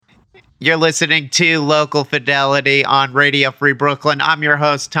You're listening to Local Fidelity on Radio Free Brooklyn. I'm your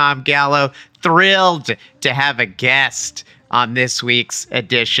host, Tom Gallo. Thrilled to have a guest on this week's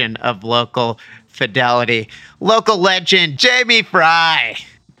edition of Local Fidelity. Local legend, Jamie Frey.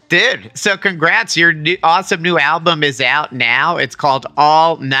 Dude, so congrats. Your awesome new album is out now. It's called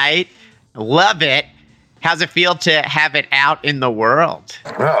All Night. Love it. How's it feel to have it out in the world?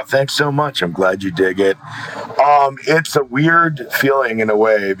 Oh, thanks so much. I'm glad you dig it. It's a weird feeling in a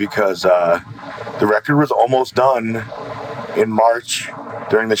way because the record was almost done in March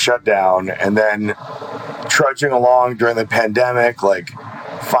during the shutdown, and then trudging along during the pandemic, like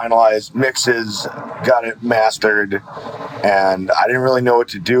finalized mixes, got it mastered, and I didn't really know what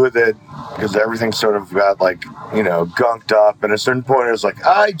to do with it because everything sort of got gunked up. And at a certain point, I was like,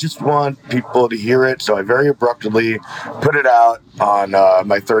 I just want people to hear it. So I very abruptly put it out on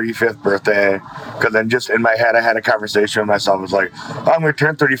my 35th birthday. Because then just in my head, I had a conversation with myself. I was like, oh, I'm going to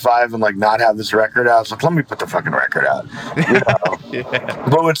turn 35 and not have this record out. So let me put the fucking record out. Yeah.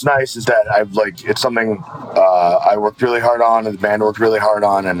 But what's nice is that it's something I worked really hard on, and the band worked really hard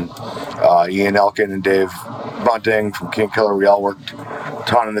on, and Ian Elkin and Dave Bunting from King Killer, we all worked a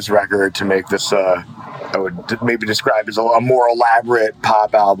ton on this record to make this I would maybe describe as a more elaborate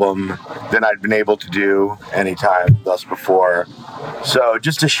pop album than I'd been able to do anytime thus before. So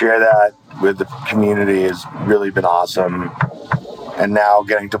just to share that with the community has really been awesome. And now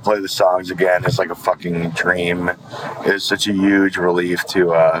getting to play the songs again is like a fucking dream. It's such a huge relief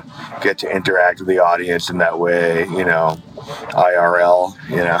to get to interact with the audience in that way, IRL,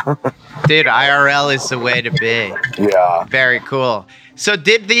 Dude, IRL is the way to be. Yeah. Very cool. So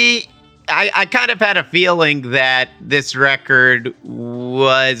I kind of had a feeling that this record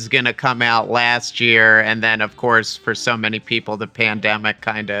was going to come out last year. And then, of course, for so many people, the pandemic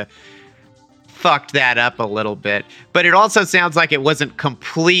kind of fucked that up a little bit. But it also sounds like it wasn't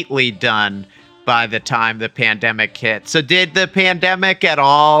completely done by the time the pandemic hit. So did the pandemic at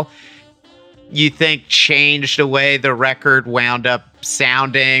all, you think, change the way the record wound up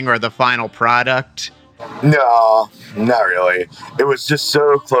sounding or the final product? No, not really. It was just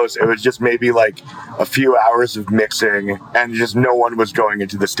so close. It was just maybe a few hours of mixing, and just no one was going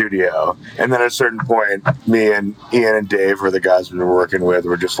into the studio. And then at a certain point, me and Ian and Dave were the guys we were working with.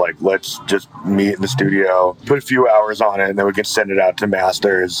 Were just let's just meet in the studio, put a few hours on it, and then we could send it out to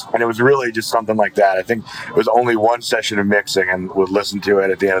masters. And it was really just something like that. I think it was only one session of mixing, and would listen to it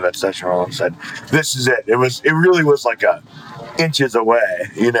at the end of that session and said, "This is it." It really was inches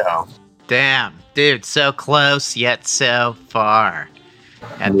away, Damn, dude, so close yet so far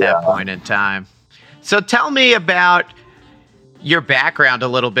at that point in time. So tell me about your background a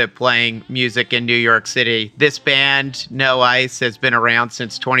little bit playing music in New York City. This band, No Ice, has been around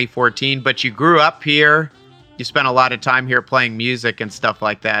since 2014, but you grew up here. You spent a lot of time here playing music and stuff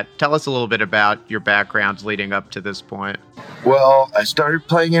like that. Tell us a little bit about your backgrounds leading up to this point. Well, I started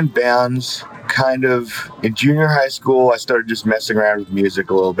playing in bands kind of in junior high school. I started just messing around with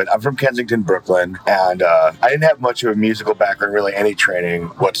music a little bit. I'm from Kensington, Brooklyn, and I didn't have much of a musical background, really any training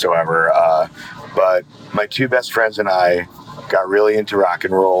whatsoever. But my two best friends and I got really into rock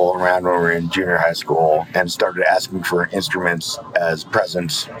and roll around when we were in junior high school and started asking for instruments as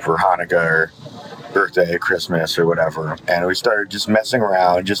presents for Hanukkah or birthday, Christmas, or whatever. And we started just messing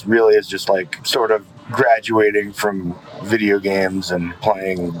around, just really as just sort of graduating from video games and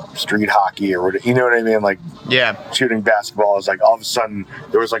playing street hockey or whatever, you know what I mean? Shooting basketball is all of a sudden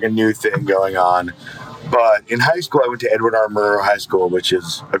there was a new thing going on. But in high school, I went to Edward R. Murrow High School, which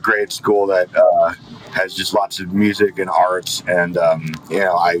is a great school that has just lots of music and arts. And,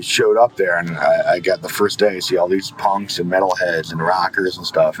 I showed up there and I got the first day to see all these punks and metalheads and rockers and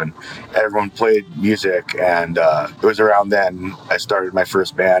stuff. And everyone played music. And it was around then I started my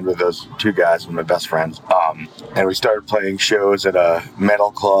first band with those two guys, my best friends. And we started playing shows at a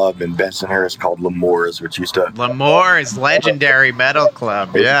metal club in Bensonhurst called L'Amour's, which used to... L'Amour's, legendary metal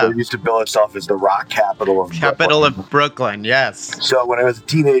club, yeah. It used to bill itself as the rock capital of Brooklyn, yes. So when I was a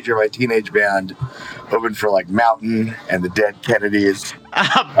teenager, my teenage band opened for Mountain and the Dead Kennedys.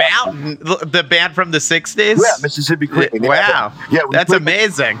 Mountain? The band from the 60s? Yeah, Mississippi Queen. Wow. Yeah, that's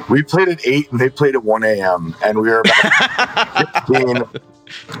amazing. We played at 8 and they played at 1 a.m. and we were about 15.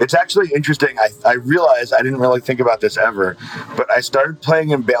 It's actually interesting. I realized I didn't really think about this ever, but I started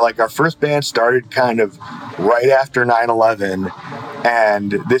playing in band. Our first band started kind of right after 9/11,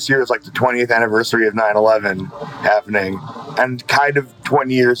 and this year is the 20th anniversary of 9/11 happening, and kind of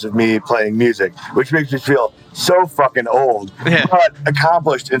 20 years of me playing music, which makes me feel so fucking old, but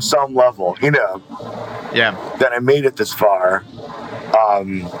accomplished in some level, Yeah. that I made it this far.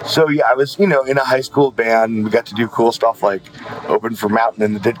 So yeah, I was, in a high school band. We got to do cool stuff like open for Mountain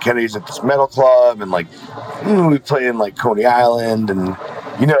and the Dead Kennedys at this metal club, and like we played in like Coney Island and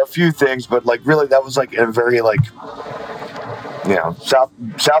a few things. But like really, that was like a very like South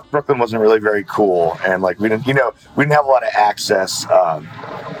Brooklyn wasn't really very cool, and like we didn't have a lot of access to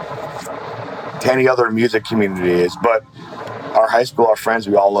any other music communities, but. Our high school, our friends,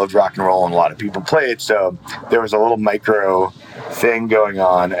 we all loved rock and roll, and a lot of people played, so there was a little micro thing going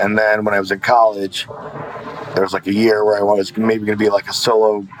on. And then when I was in college, there was like a year where I was maybe going to be like a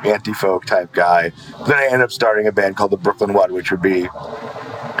solo anti-folk type guy. But then I ended up starting a band called the Brooklyn What, which would be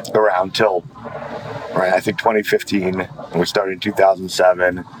around till, I think 2015. And we started in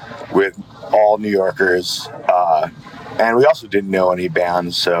 2007 with all New Yorkers. And we also didn't know any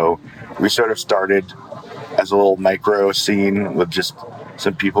bands, so we sort of started as a little micro scene with just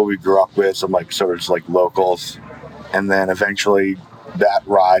some people we grew up with, some like sort of just like locals. And then eventually that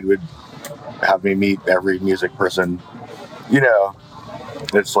ride would have me meet every music person.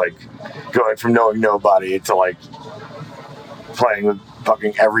 It's like going from knowing nobody to like playing with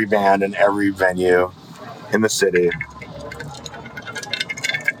fucking every band and every venue in the city.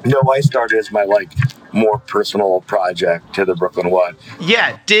 No Ice started as my like more personal project to the Brooklyn What.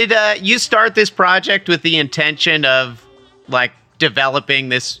 Yeah. Did you start this project with the intention of like developing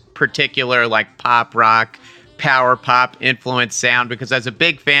this particular like pop rock, power pop influence sound? Because I was a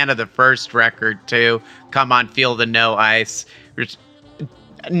big fan of the first record too, Come On Feel the No Ice. There's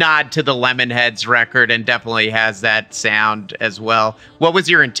nod to the Lemonheads record and definitely has that sound as well. What was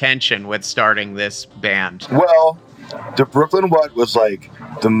your intention with starting this band? Well, the Brooklyn What was like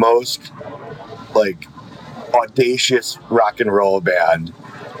the most like audacious rock and roll band,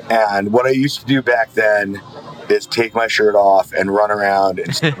 and what I used to do back then is take my shirt off and run around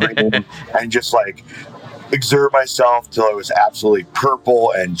and scream and just like exert myself till I was absolutely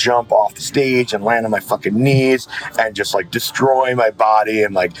purple and jump off the stage and land on my fucking knees and just like destroy my body.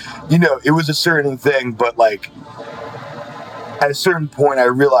 And like it was a certain thing, but like at a certain point I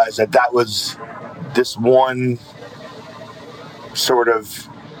realized that was this one sort of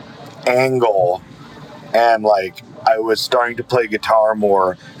angle, and like I was starting to play guitar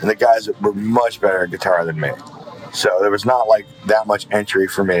more, and the guys were much better at guitar than me, so there was not like that much entry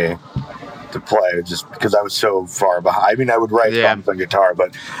for me to play just because I was so far behind. I mean, I would write songs on guitar,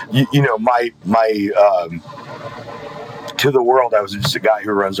 but my to the world, I was just a guy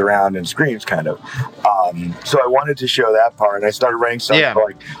who runs around and screams, kind of. So I wanted to show that part, and I started writing songs that were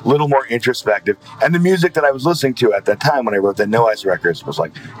like a little more introspective. And the music that I was listening to at that time when I wrote the No Ice records was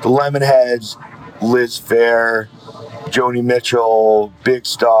like the Lemonheads, Liz Phair, Joni Mitchell, Big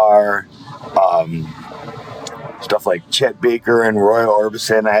Star, stuff like Chet Baker and Roy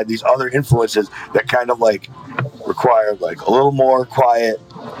Orbison. I had these other influences that kind of like required like a little more quiet,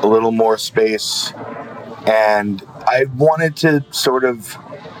 a little more space, and I wanted to sort of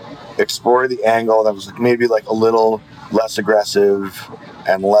explore the angle that was like maybe like a little less aggressive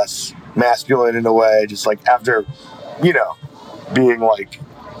and less masculine in a way, just like after, being like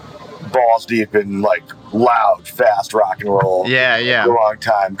balls deep in like loud, fast rock and roll for a long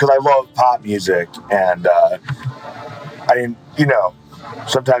time. Because I love pop music, and I didn't,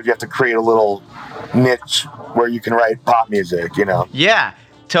 sometimes you have to create a little niche where you can write pop music, Yeah,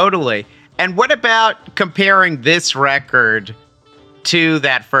 totally. And what about comparing this record to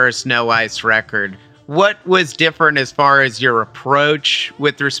that first No Ice record? What was different as far as your approach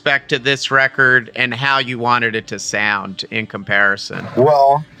with respect to this record and how you wanted it to sound in comparison?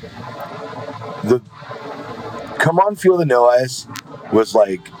 Well, the Come On Feel the No Ice was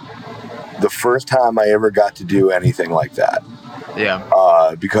like the first time I ever got to do anything like that.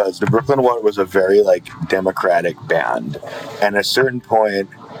 Yeah. Because the Brooklyn What was a very like democratic band. And at a certain point,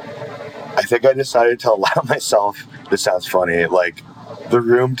 I think I decided to allow myself, this sounds funny, like the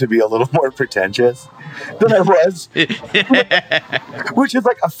room to be a little more pretentious than I was. Which is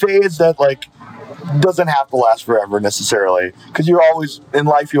like a phase that like doesn't have to last forever necessarily, because you're always in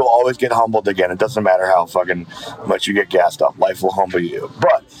life, you'll always get humbled again. It doesn't matter how fucking much you get gassed up, life will humble you.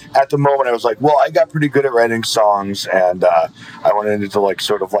 But at the moment I was like, well, I got pretty good at writing songs, and I wanted to like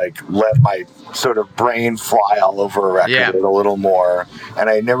sort of like let my sort of brain fly all over a record a little more, and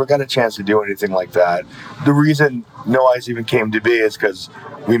I never got a chance to do anything like that. The reason No Ice even came to be is because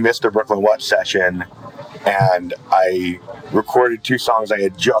we missed a Brooklyn What session, and I recorded 2 songs I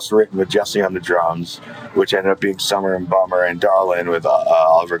had just written with Jesse on the drums, which ended up being Summer and Bummer and Darlin' with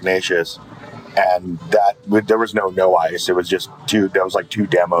Oliver Ignatius. And there was no Ice. It was just 2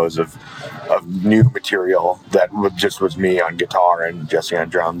 demos of new material that just was me on guitar and Jesse on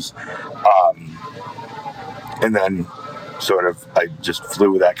drums. And then sort of, I just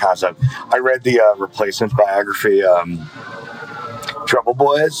flew with that concept. I read the Replacements biography, Trouble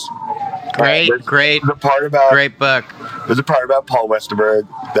Boys. Great book. There's a part about Paul Westerberg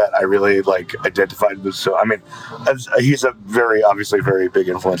that I really identified with. So I mean, he's a obviously very big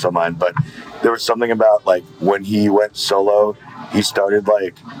influence on mine. But there was something about when he went solo, he started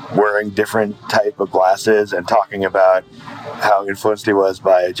wearing different type of glasses and talking about how influenced he was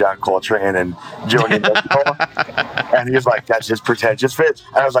by John Coltrane and Joni Mitchell. And he was like, "That's his pretentious fit."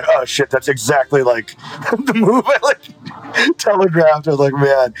 And I was like, "Oh shit, that's exactly the move I telegraphed." I was like,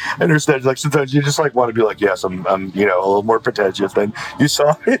 "Man, I understand." Sometimes you just want to be like, "Yes, I'm a little more pretentious than you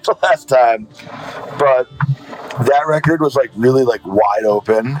saw me the last time." But that record was really wide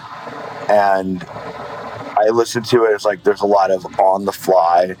open, and I listened to it. It's there's a lot of on the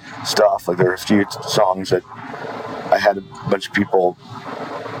fly stuff. There were a few songs that I had a bunch of people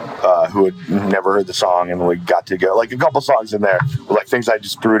who had never heard the song, and we got to go a couple songs in there were things I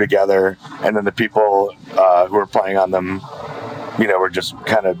just threw together, and then the people who were playing on them, were just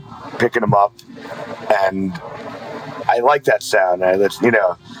kind of picking them up, and I like that sound. That's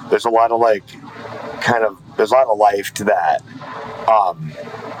there's a lot of there's a lot of life to that.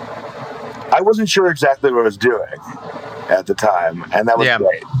 I wasn't sure exactly what I was doing at the time, and that was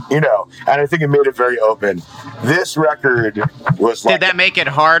great, and I think it made it very open. This record was Did that make it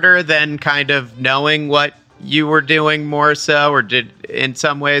harder than kind of knowing what you were doing more so, or did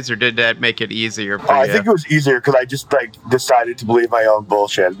that make it easier for you? I think it was easier because I just decided to believe my own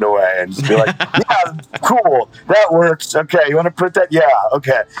bullshit in a way and just be like, yeah, cool, that works. Okay, you want to print that? Yeah,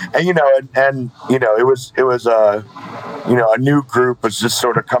 okay. And it was a new group was just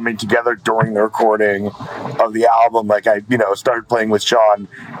sort of coming together during the recording of the album. I started playing with Sean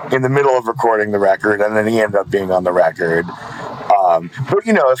in the middle of recording the record, and then he ended up being on the record. But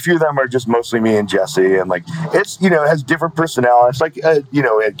a few of them are just mostly me and Jesse, and it's it has different personalities. It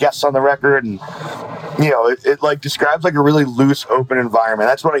had guests on the record, and it describes a really loose, open environment.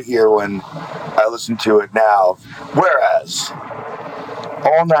 That's what I hear when I listen to it now. Whereas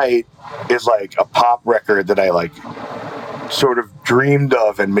All Night is a pop record that I sort of dreamed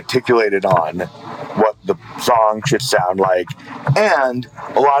of and meticulated on what the song should sound like, and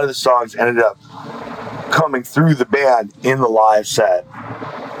a lot of the songs ended up coming through the band in the live set,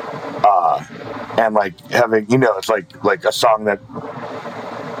 and having it's like a song that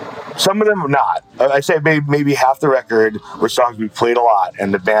some of them are not. I say maybe half the record were songs we played a lot,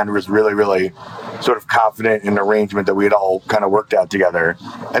 and the band was really, really sort of confident in the arrangement that we had all kind of worked out together,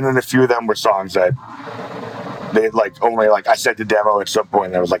 and then a few of them were songs that they only I sent the demo at some point,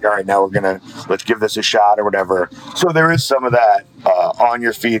 and I was like, all right, now let's give this a shot or whatever. So there is some of that on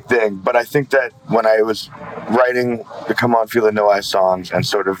your feet thing, but I think that when I was writing the Come On Feel the No Eyes songs and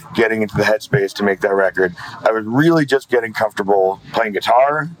sort of getting into the headspace to make that record, I was really just getting comfortable playing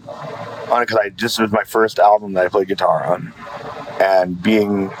guitar on it, because this was my first album that I played guitar on, and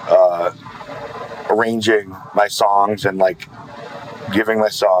being arranging my songs and giving my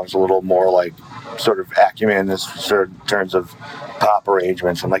songs a little more sort of acumen in terms of pop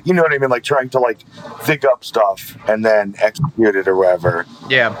arrangements, and you know what I mean, trying to think up stuff and then execute it or whatever.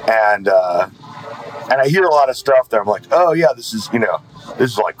 Yeah. And I hear a lot of stuff that I'm like, oh yeah, this is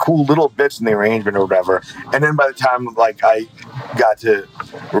cool little bits in the arrangement or whatever. And then by the time I got to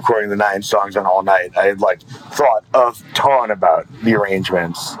recording the 9 songs on All Night, I had thought a ton about the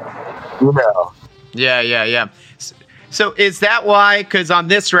arrangements. Yeah. So is that why? Because on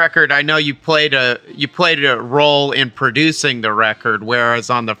this record, I know you played a role in producing the record, whereas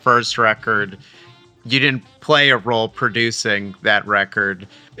on the first record, you didn't play a role producing that record.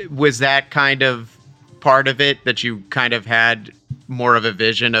 Was that kind of part of it, that you kind of had more of a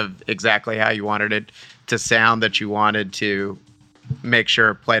vision of exactly how you wanted it to sound, that you wanted to make sure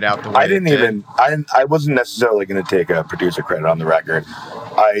it played out the way I wasn't necessarily going to take a producer credit on the record.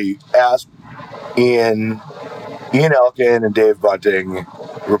 I asked Ian Elkin and Dave Bunting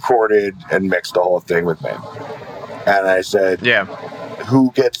recorded and mixed the whole thing with me. And I said, yeah,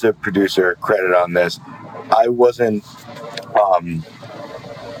 who gets the producer credit on this? I wasn't, I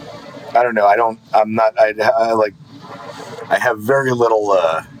don't know. I have very little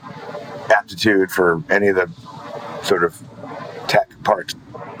aptitude for any of the sort of tech parts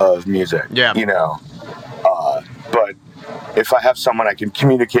of music. Yeah. But if I have someone I can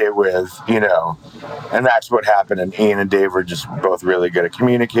communicate with, and that's what happened. And Ian and Dave were just both really good at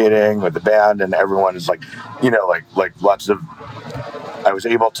communicating with the band, and everyone is lots of, I was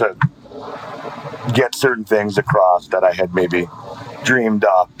able to get certain things across that I had maybe dreamed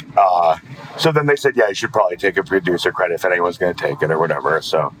up. So then they said, yeah, you should probably take a producer credit if anyone's going to take it or whatever.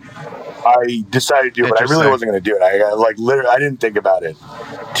 So I decided to do it, but I really Interesting. wasn't going to do it. I like literally, I didn't think about it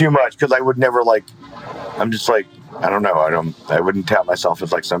too much because I would never like. I'm just like, I don't know. I wouldn't tout myself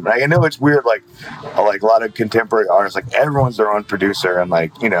as like somebody. I know it's weird. Like a lot of contemporary artists, like everyone's their own producer and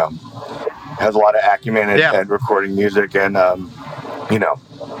like, you know, has a lot of acumen at recording music and, you know,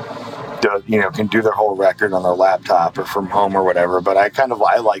 can do their whole record on their laptop or from home or whatever. But I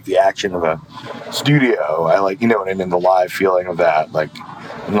like the action of a studio. I like, you know, and in the live feeling of that, like,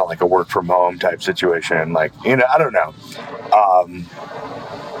 you know, like a work from home type situation. Like, you know, I don't know.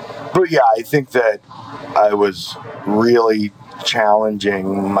 But yeah, I think that I was really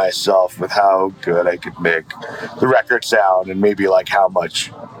challenging myself with how good I could make the record sound and maybe like how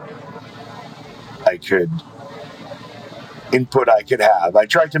much input I could have. I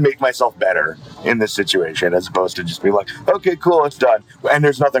tried to make myself better in this situation as opposed to just be like, okay, cool, it's done. And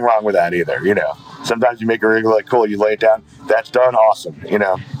there's nothing wrong with that either, you know. Sometimes you make a record like, cool, you lay it down, that's done, awesome, you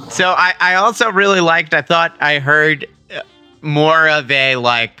know. So I also really liked, I thought I heard more of a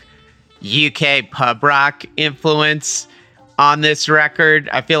like UK pub rock influence on this record.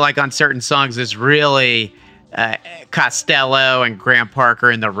 I feel like on certain songs there's really Costello and Graham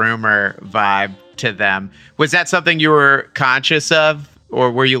Parker and the Rumor vibe to them. Was that something you were conscious of, or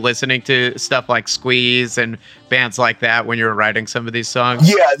were you listening to stuff like Squeeze and bands like that when you were writing some of these songs?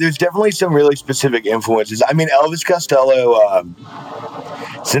 Yeah, there's definitely some really specific influences. I mean, Elvis Costello,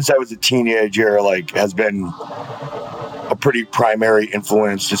 since I was a teenager, like has been a pretty primary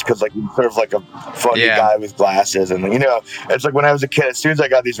influence just because like he's sort of like a funny guy with glasses, and you know, it's like when I was a kid, as soon as I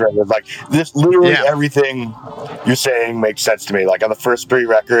got these records, like this literally everything you're saying makes sense to me. Like on the first 3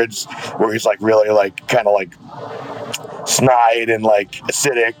 records where he's like really like kind of like snide and like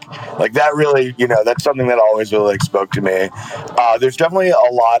acidic, like that really, you know, that's something that always really like spoke to me. There's definitely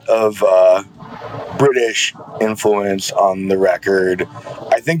a lot of British influence on the record.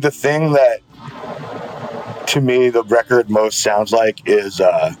 I think the thing that to me the record most sounds like is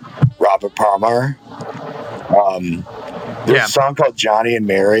Robert Palmer. There's a song called Johnny and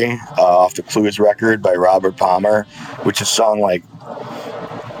Mary off the Clues record by Robert Palmer, which is a song like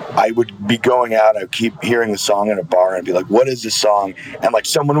I would be going out, I would keep hearing the song in a bar and be like, what is this song? And like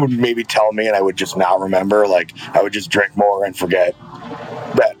someone would maybe tell me and I would just not remember. Like I would just drink more and forget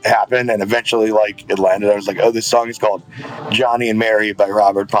that happened, and eventually like it landed. I was like, oh, this song is called Johnny and Mary by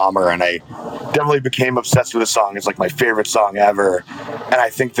Robert Palmer, and I definitely became obsessed with the song. It's like my favorite song ever. And I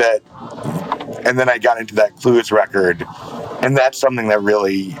think that, and then I got into that Clues record, and that's something that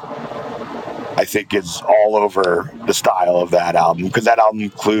really I think is all over the style of that album, because that album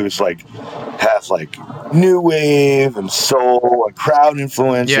Clues like has like new wave and soul and crowd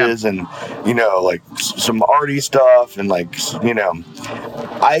influences and, you know, like some arty stuff, and like, you know,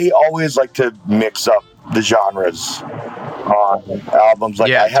 I always like to mix up the genres on albums.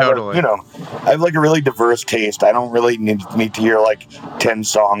 Like I have I have like a really diverse taste. I don't really need to hear like 10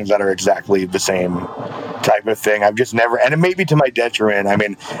 songs that are exactly the same type of thing. I've just never, and it may be to my detriment. I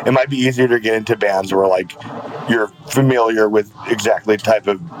mean, it might be easier to get into bands where like you're familiar with exactly the type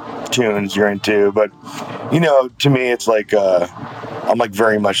of tunes you're into, but you know, to me it's like I'm like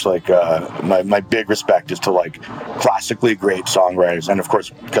very much like my big respect is to like classically great songwriters, and of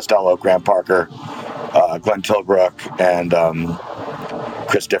course Costello, Graham Parker, Glenn Tilbrook, and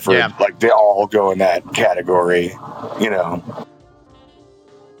Chris Difford. Like they all go in that category, you know.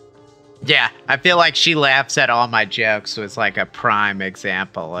 Yeah, I feel like She Laughs at All My Jokes was like a prime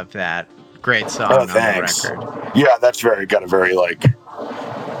example of that. Great song on the record. Yeah, that's got a very like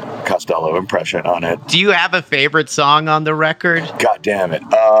Costello impression on it. Do you have a favorite song on the record? God damn it.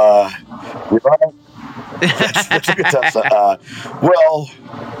 That's a good tough song.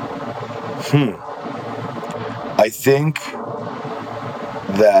 I think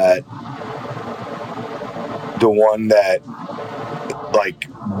that the one that like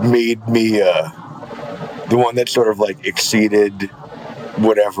made me the one that sort of like exceeded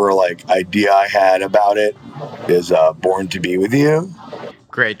whatever like idea I had about it is Born to Be With You.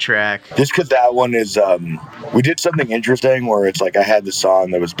 Great track. Just because that one is we did something interesting where it's like I had the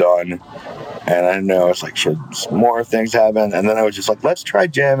song that was done and I know it's like should more things happen, and then I was just like, let's try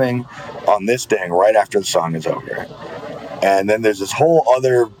jamming on this thing right after the song is over. And then there's this whole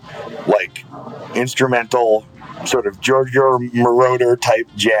other like instrumental sort of Giorgio Moroder type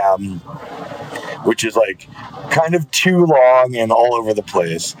jam, which is like kind of too long and all over the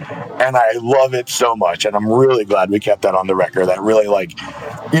place, and I love it so much, and I'm really glad we kept that on the record. That really, like,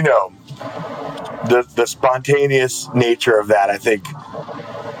 you know, the spontaneous nature of that, I think,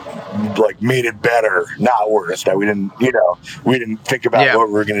 like made it better, not worse. That we didn't think about what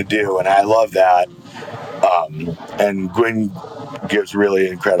we were gonna do, and I love that. And Gwyn gives really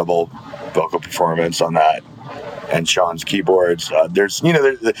incredible vocal performance on that, and Sean's keyboards.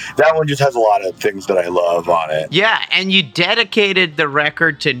 That one just has a lot of things that I love on it. Yeah, and you dedicated the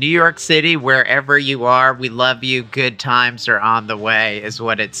record to New York City, wherever you are. We love you. Good times are on the way, is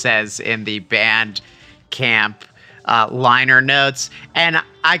what it says in the band camp liner notes. And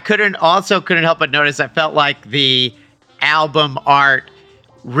I couldn't help but notice, I felt like the album art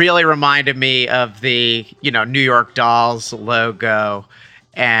really reminded me of the, New York Dolls logo,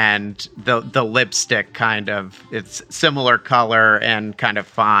 and the lipstick kind of, it's similar color and kind of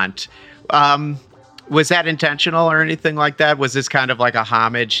font. Was that intentional or anything like that? Was this kind of like a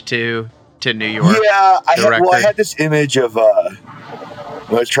homage to New York? Yeah, I had this image of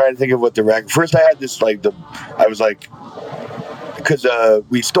I was trying to think of what the record. First, I had this because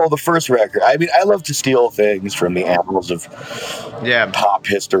we stole the first record. I mean, I love to steal things from the annals of pop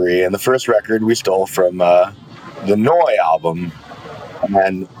history, and the first record we stole from the Noi album,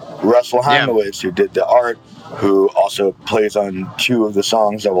 and Russell Heinowitz, who did the art, who also plays on 2 of the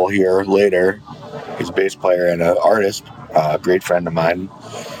songs that we'll hear later. He's a bass player and an artist, a great friend of mine.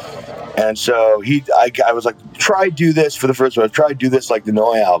 And so I was like, try do this for the first one. Try do this like the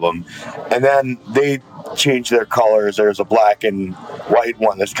Noi album. And then they changed their colors. There's a black and white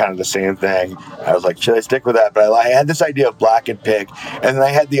one that's kind of the same thing. I was like, should I stick with that? But I had this idea of black and pink. And then I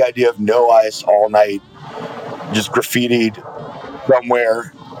had the idea of No Ice All Night, just graffitied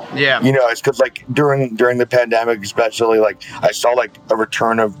somewhere. Yeah. It's because like during the pandemic, especially, like I saw like a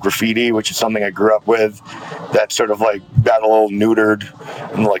return of graffiti, which is something I grew up with, that sort of like got a little neutered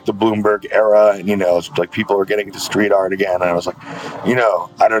in like the Bloomberg era, and it's like people were getting into street art again, and I was like,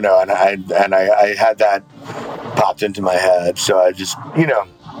 I don't know, and I had that popped into my head, so I just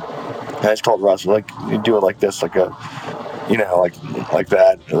I just told Russ, like, you do it like this, like a like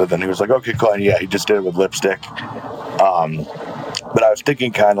that, and then he was like, okay, cool, and yeah, he just did it with lipstick. But I was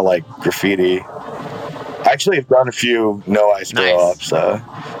thinking kind of like graffiti. Actually, I've done a few No Ice blow-ups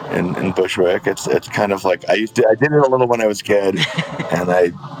in Bushwick. It's kind of like I did it a little when I was a kid, and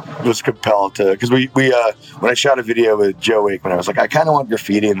I was compelled to, because we when I shot a video with Joe Wakeman, I was like, I kind of want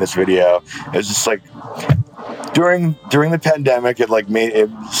graffiti in this video. It was just like during the pandemic, it like made it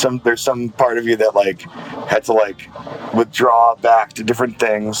there's some part of you that like had to like withdraw back to different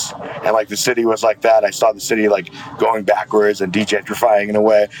things, and like the city was like that. I saw the city like going backwards and degentrifying in a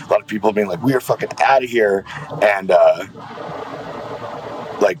way. A lot of people being like, we are fucking out of here, and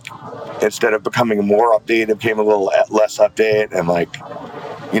like instead of becoming more updated, it became a little less updated, and like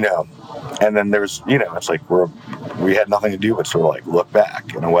and then there's it's like we had nothing to do but sort of like look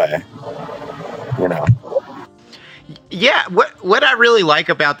back in a way. Yeah, what I really like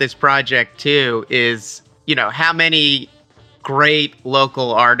about this project too is, how many great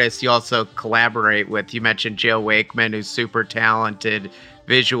local artists you also collaborate with. You mentioned Joe Wakeman, who's super talented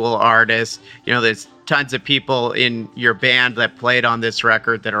visual artist. There's tons of people in your band that played on this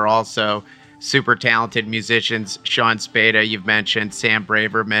record that are also super talented musicians. Sean Spada, you've mentioned, Sam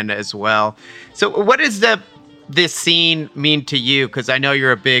Braverman as well. So what does this scene mean to you? Because I know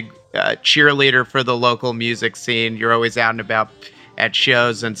you're a big cheerleader for the local music scene. You're always out and about at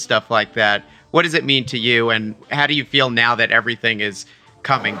shows and stuff like that. What does it mean to you, and how do you feel now that everything is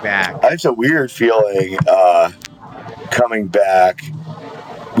coming back? It's a weird feeling coming back.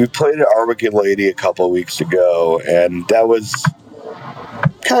 We played at Our Wicked Lady a couple of weeks ago, and that was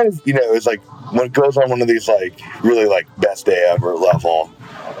kind of, it was like when it goes on one of these like really like best day ever level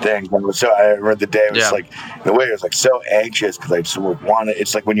things. So I remember the day was like, in a way, it was like so anxious because I just wanted.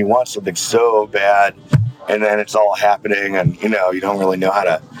 It's like when you want something so bad, and then it's all happening, and you don't really know how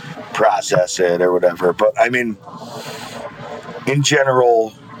to process it or whatever. But I mean, in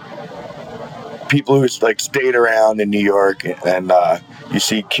general, people who like stayed around in New York, and you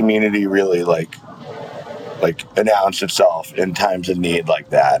see community really like announce itself in times of need like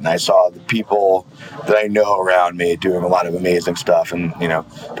that. And I saw the people that I know around me doing a lot of amazing stuff, and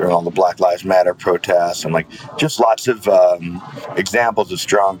during all the Black Lives Matter protests, and like just lots of examples of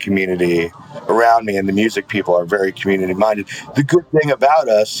strong community around me. And the music people are very community minded. The good thing about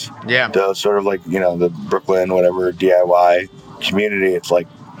us, the sort of like the Brooklyn whatever DIY community, it's like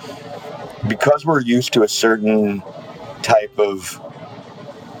because we're used to a certain type of,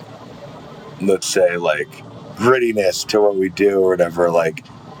 let's say, like grittiness to what we do or whatever, like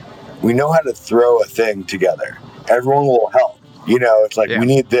we know how to throw a thing together. Everyone will help. It's like we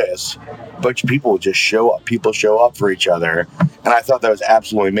need this. A bunch of people just show up. People show up for each other. And I thought that was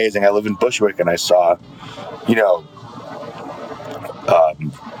absolutely amazing. I live in Bushwick, and I saw,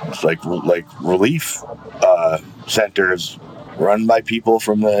 it's like relief centers run by people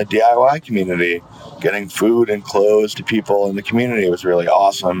from the DIY community. Getting food and clothes to people in the community was really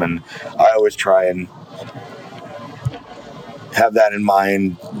awesome, and I always try and have that in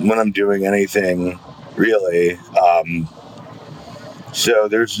mind when I'm doing anything, really. So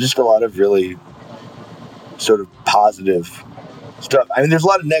there's just a lot of really sort of positive stuff. I mean, there's a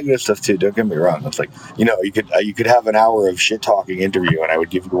lot of negative stuff too. Don't get me wrong. It's like, you know, you could have an hour of shit talking interview, and I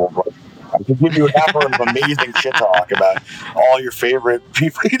could give you an hour of amazing shit talk about all your favorite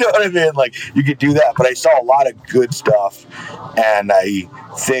people. You know what I mean? Like, you could do that. But I saw a lot of good stuff, and I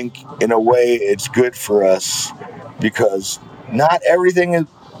think in a way it's good for us because not everything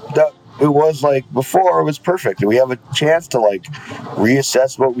that it was like before was perfect. We have a chance to like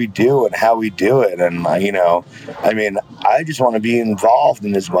reassess what we do and how we do it. And, you know, I mean, I just want to be involved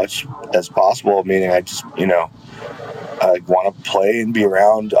in as much as possible, meaning I just, you know, I want to play and be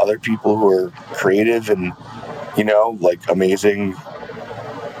around other people who are creative and, you know, like amazing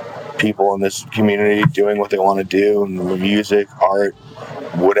people in this community doing what they want to do, and music, art,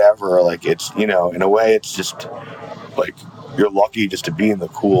 whatever. Like, it's, you know, in a way it's just like you're lucky just to be in the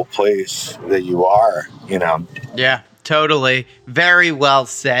cool place that you are, you know? Yeah, totally. Very well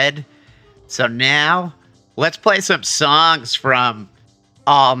said. So now let's play some songs from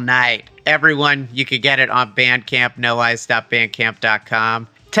All Night. Everyone, you can get it on Bandcamp, noice.bandcamp.com.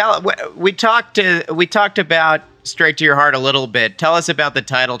 We talked about Straight to Your Heart a little bit. Tell us about the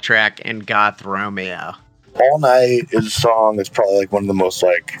title track in Goth Romeo. All Night is a song that's probably like one of the most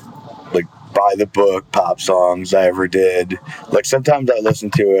like by the book pop songs I ever did. Like, sometimes I listen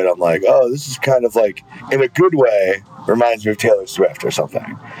to it, I'm like, oh, this is kind of like, in a good way, reminds me of Taylor Swift or something,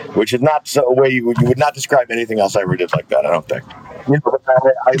 which is not a way you would not describe anything else I ever did like that, I don't think. You know,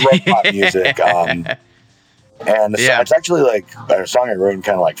 I love pop music. And it's actually like a song I wrote in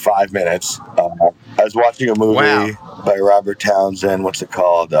kind of like 5 minutes. I was watching a movie by Robert Townsend. What's it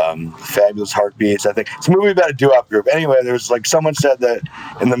called? Fabulous Heartbeats, I think. It's a movie about a doo-wop group. Anyway, there was like someone said that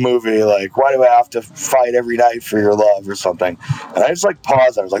in the movie, like, why do I have to fight every night for your love or something? And I just like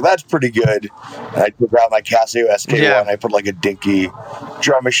paused. I was like, that's pretty good. And I took out my Casio SK1. I put like a dinky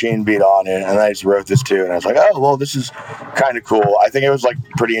drum machine beat on it, and I just wrote this too. And I was like, oh, well, this is kind of cool. I think I was like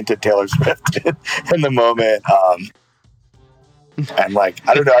pretty into Taylor Swift in the moment. And like,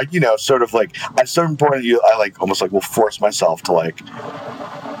 I don't know, you know, sort of like at a certain point, I like almost like will force myself to like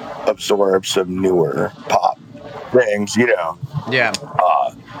absorb some newer pop things, you know. Yeah.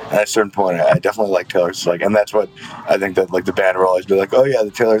 And at a certain point, I definitely like Taylor Swift, like, and that's what I think that like the band will always be like, oh yeah, the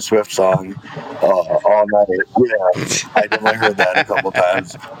Taylor Swift song, All Night. Yeah, I definitely heard that a couple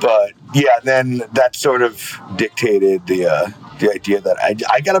times. But yeah, then that sort of dictated the idea that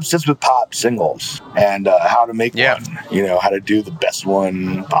I got obsessed with pop singles and how to make one, you know, how to do the best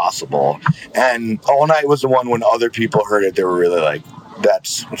one possible. And All Night was the one when other people heard it, they were really like,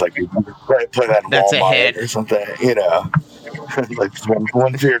 it's like, play that in Walmart or something, you know. Like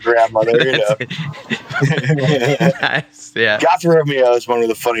one for your grandmother, you know. Nice, yeah. Goth Romeo is one of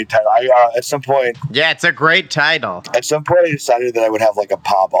the funny titles. At some point... Yeah, it's a great title. At some point, I decided that I would have like a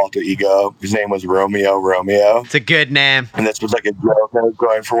pop alter ego. His name was Romeo. It's a good name. And this was like a joke I was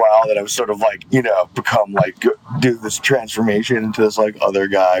going for a while, that I was sort of like, you know, become like, do this transformation into this like other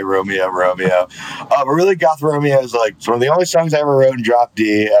guy, Romeo. But really, Goth Romeo is like, it's one of the only songs I ever wrote in Drop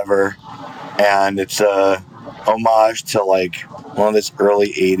D ever. And it's a homage to like one of this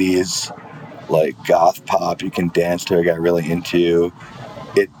early 80s like goth pop you can dance to, I got really into.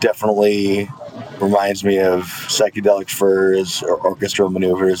 It definitely reminds me of Psychedelic Furs or Orchestral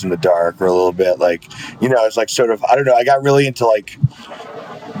Maneuvers in the Dark, or a little bit like, you know, it's like sort of, I don't know, I got really into like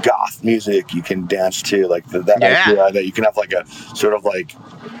goth music you can dance to, like that idea that you can have like a sort of like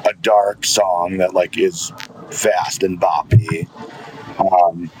a dark song that like is fast and boppy.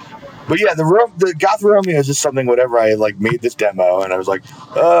 But yeah, the Goth Romeo is just something, whenever I like made this demo and I was like,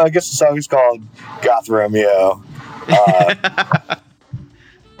 I guess the song is called Goth Romeo. It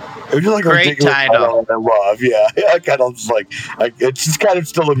was just like great a title I love. Yeah, I kind of just like it just kind of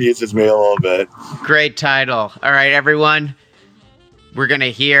still amuses me a little bit. Great title. All right, everyone, we're gonna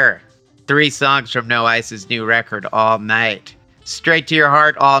hear 3 songs from No Ice's new record, All Night. Straight to Your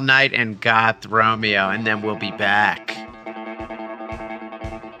Heart, All Night, and Goth Romeo, and then we'll be back.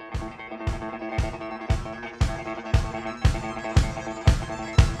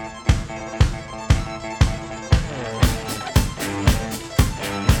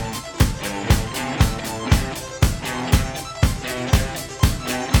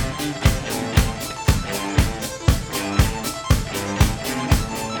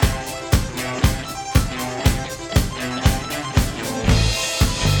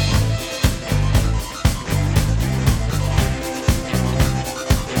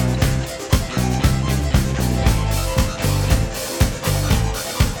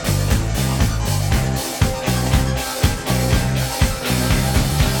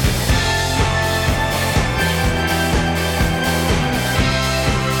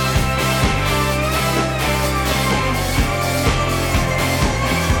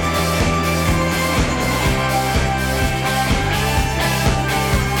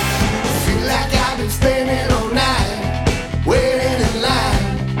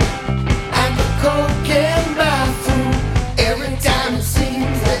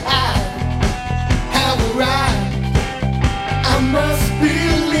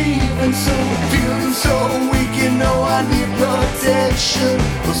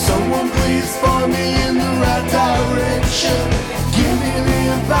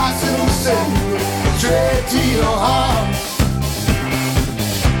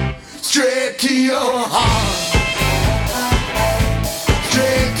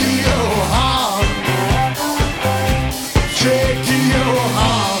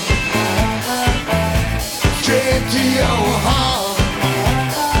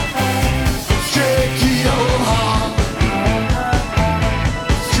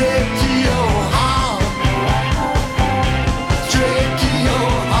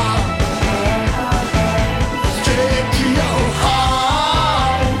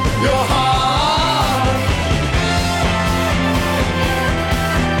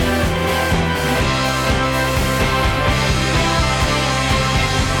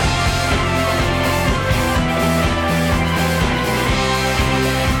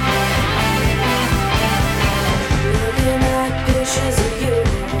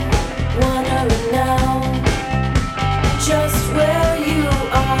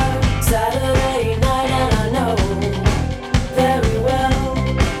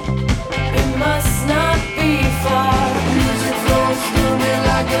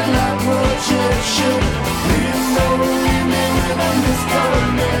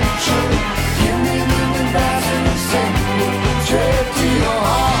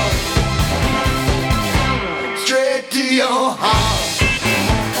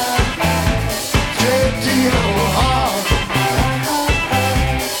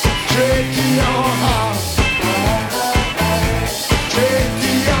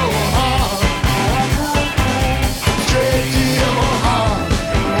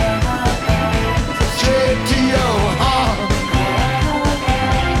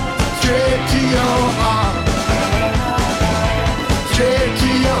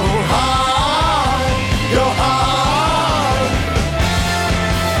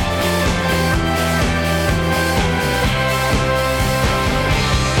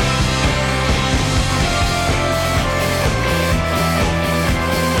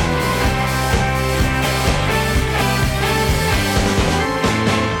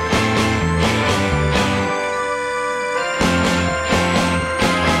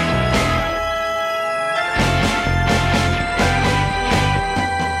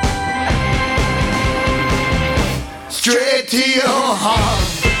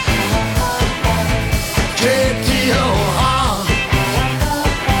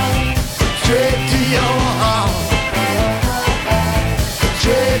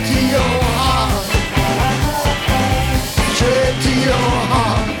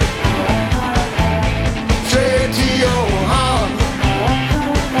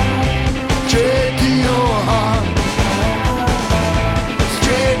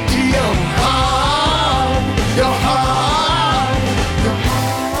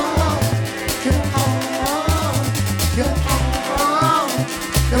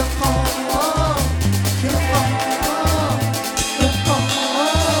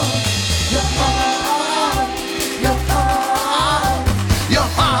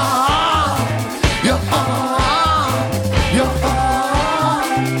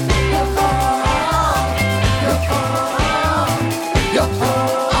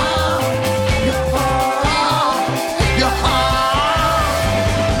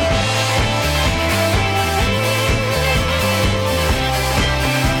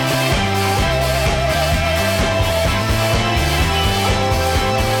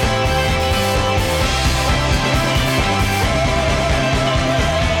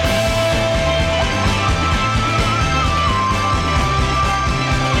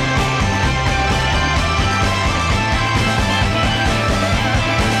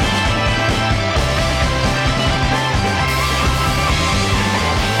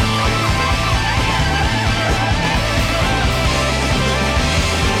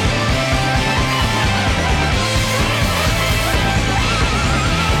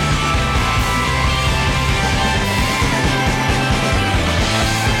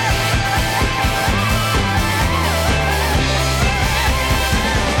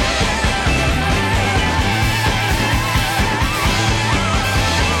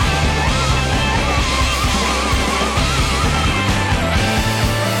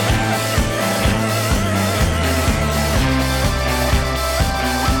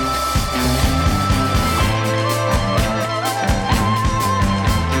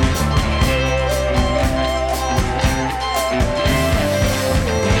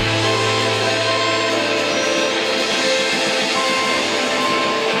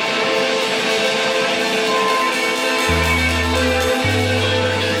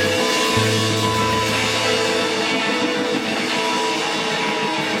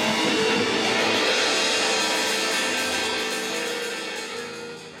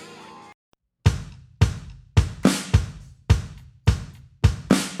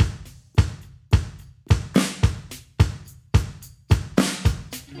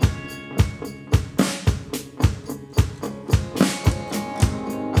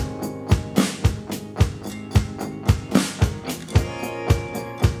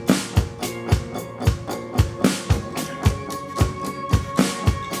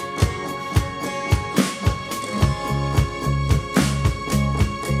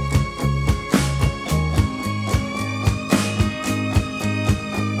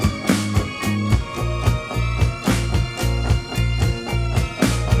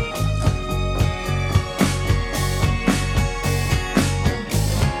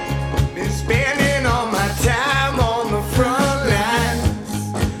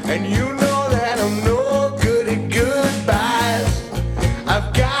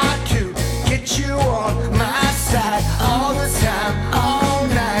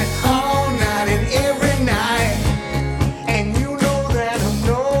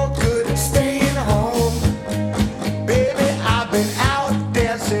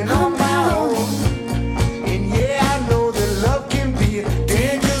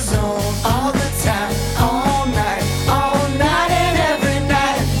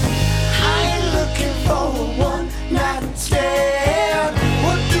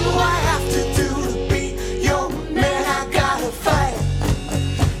 What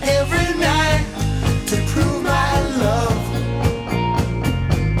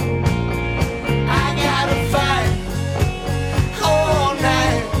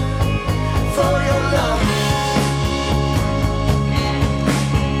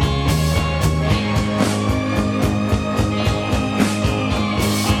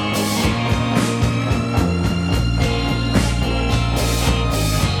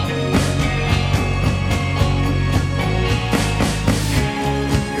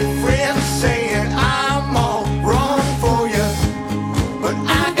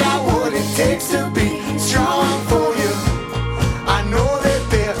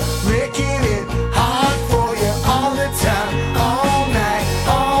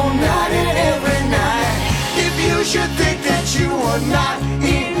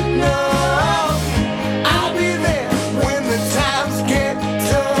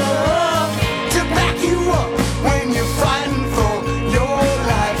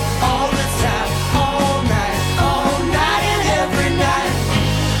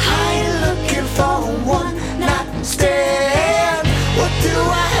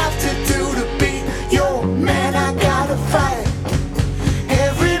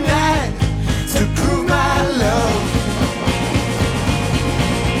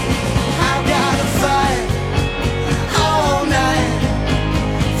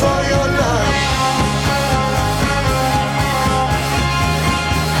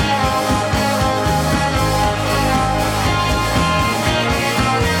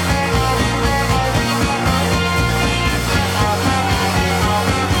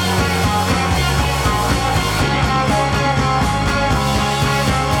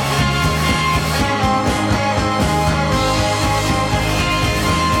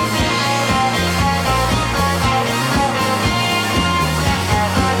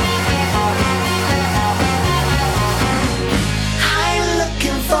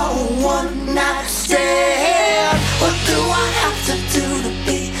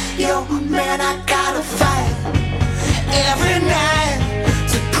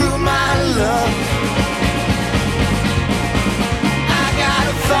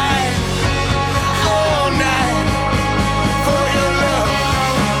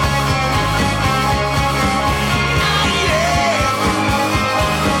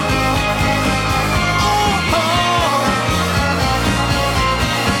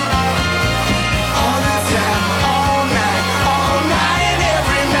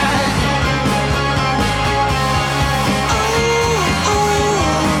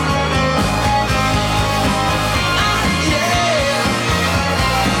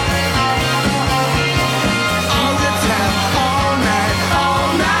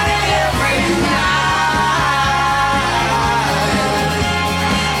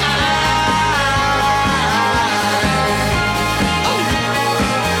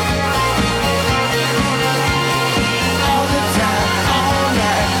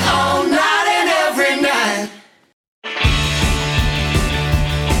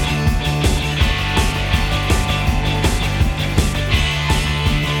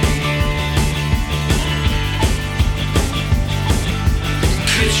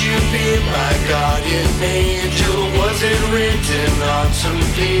Was it written on some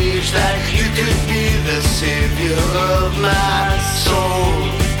page that you could be the savior of my soul?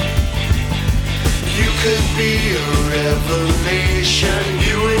 You could be a revelation,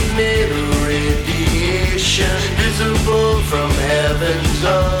 you emit a radiation visible from heavens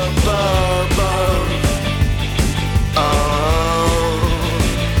above.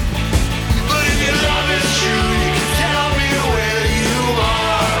 But if your love is true, you can tell me where you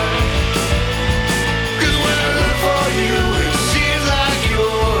are. 'Cause when I look for you, it seems like you're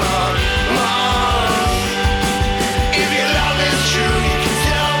on Mars. If your love is true, you can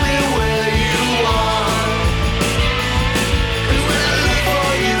tell me where you are. 'Cause when I look for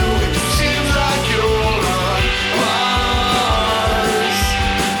you, it seems like you're on Mars.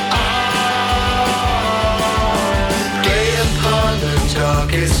 Day upon the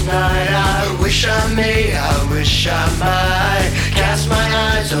darkest night, I wish I might cast my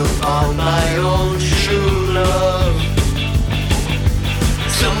eyes upon my own true love.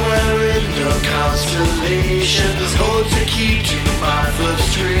 Somewhere in the constellations, hold to keep to my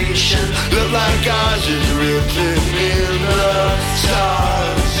frustration. Look like ours is written in the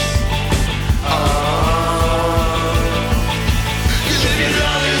stars. 'Cause if your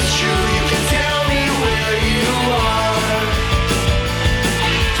love is true, you can tell me where you are.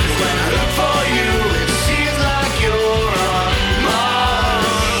 'Cause when I look for you, it seems like you're on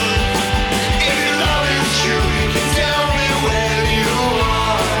Mars. If your love is true, you can tell me where you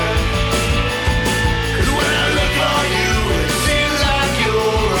are. 'Cause when I look for you, it seems like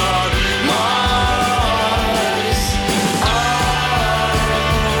you're on Mars.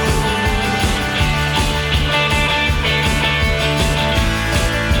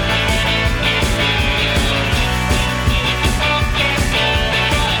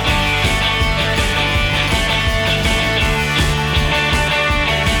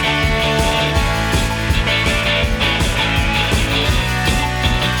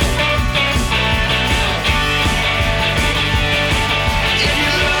 If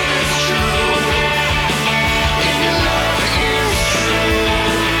your love is true, if your love is true,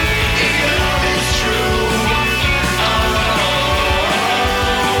 if your love is true,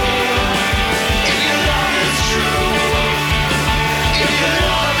 if your love is true, if your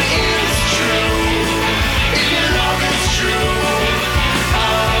love is true, if your love is true.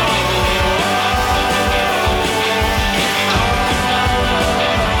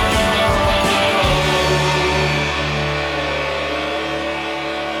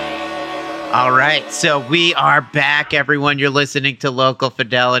 All right, so we are back, everyone. You're listening to Local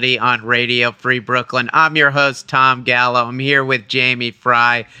Fidelity on Radio Free Brooklyn. I'm your host, Tom Gallo. I'm here with Jamie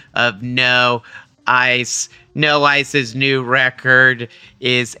Fry of No Ice. No Ice's new record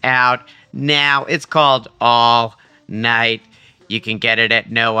is out now. It's called All Night. You can get it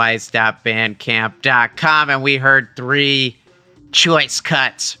at noice.bandcamp.com. And we heard 3 choice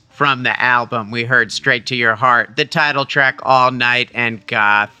cuts from the album. We heard Straight to Your Heart, the title track All Night, and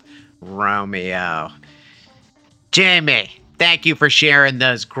Goth Romeo. Jamie, thank you for sharing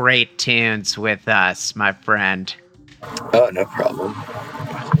those great tunes with us, my friend. Oh, no problem.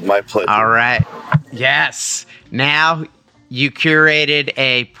 My pleasure. All right. Yes. Now you curated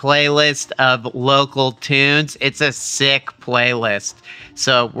a playlist of local tunes. It's a sick playlist.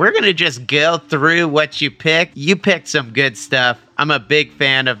 So we're going to just go through what you picked. You picked some good stuff. I'm a big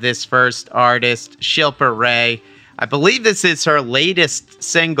fan of this first artist, Shilpa Ray. I believe this is her latest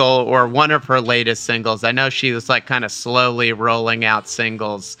single, or one of her latest singles. I know she was like kind of slowly rolling out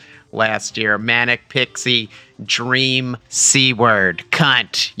singles last year. Manic Pixie Dream C-word.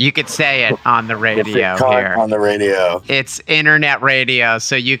 Cunt. You could say it on the radio here. On the radio. It's internet radio,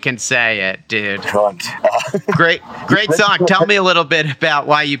 so you can say it, dude. Cunt. Great song. Tell me a little bit about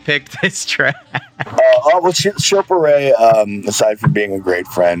why you picked this track. Well, Shilpa Ray, aside from being a great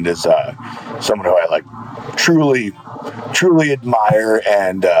friend, is someone who I like truly admire.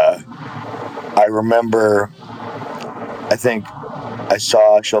 And I remember, I think I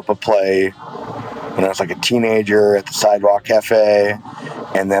saw Shilpa play when I was like a teenager at the Sidewalk Cafe,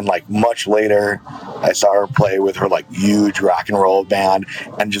 and then like much later I saw her play with her like huge rock and roll band,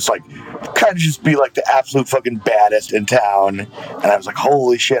 and just like kind of just be like the absolute fucking baddest in town. And I was like,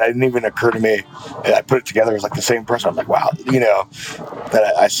 holy shit, it didn't even occur to me. And I put it together as like the same person. I'm like, wow,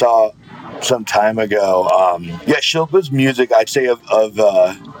 that I saw some time ago. Shilpa's music, I'd say of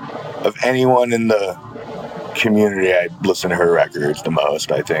anyone in the community, I listen to her records the most.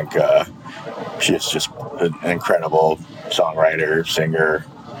 I think she's just an incredible songwriter, singer,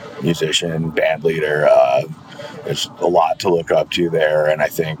 musician, band leader. There's a lot to look up to there, and I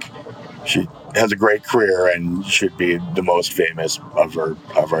think she has a great career and should be the most famous of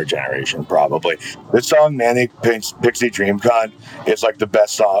our generation, probably. This song, Manic Pixie Dream Cunt, is like the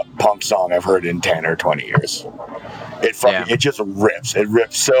best punk song I've heard in 10 or 20 years. It just rips. It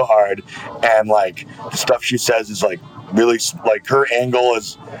rips so hard, and like the stuff she says is like really, like her angle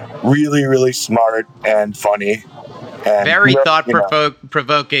is really, really smart and funny. And very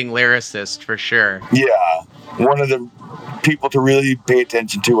thought-provoking lyricist for sure. Yeah, one of the people to really pay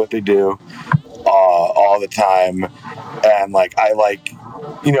attention to what they do all the time. And like I like,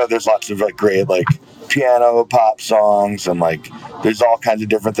 there's lots of like great like piano pop songs, and like there's all kinds of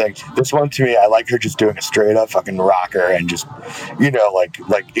different things. This one, to me, I like her just doing a straight up fucking rocker and just like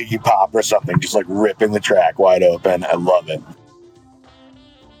Iggy Pop or something, just like ripping the track wide open. I love it.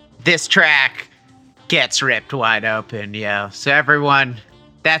 This track gets ripped wide open, yo. So everyone,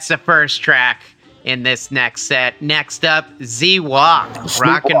 that's the first track in this next set. Next up, Z-Walk.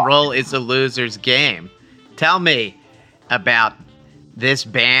 Rock and Roll is a Loser's Game. Tell me about this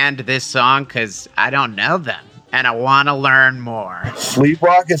band, this song, because I don't know them, and I want to learn more.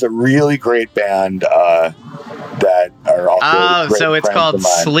 Sleepwalk is a really great band that are also so it's called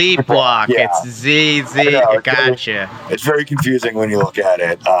Sleepwalk. Yeah. It's ZZ. Gotcha. It's very confusing when you look at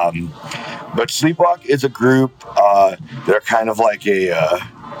it. But Sleepwalk is a group. They're kind of like a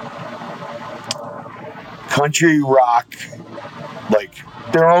country rock, like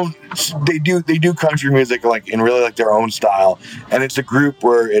their own. They do country music like in really like their own style, and it's a group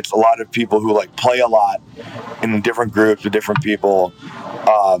where it's a lot of people who like play a lot in different groups with different people.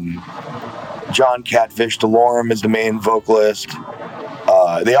 John Catfish DeLorme is the main vocalist.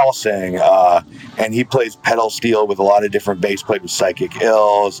 They all sing, and he plays pedal steel with a lot of different bass played with Psychic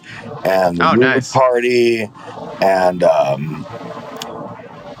Ills and the nice. Party, and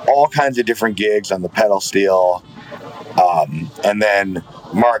all kinds of different gigs on the pedal steel. And then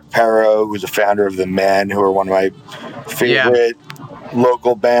Mark Perro, who's a founder of The Men, who are one of my favorite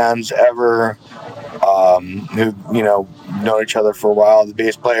local bands ever, who, known each other for a while. The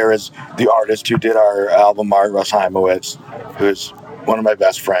bass player is the artist who did our album art, Russ Heimowitz, who's one of my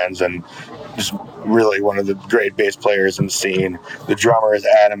best friends and just really one of the great bass players in the scene. The drummer is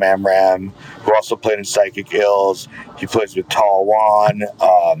Adam Amram, who also played in Psychic Ills. He plays with Tall Juan,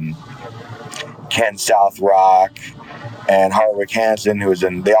 Ken South Rock, and Hardwick Hansen, who was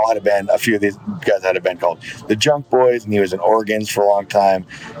in, they all had a band, a few of these guys had a band called The Junk Boys, and he was in organs for a long time.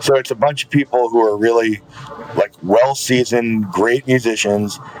 So it's a bunch of people who are really like well-seasoned, great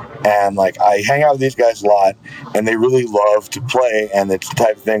musicians, and like I hang out with these guys a lot, and they really love to play, and it's the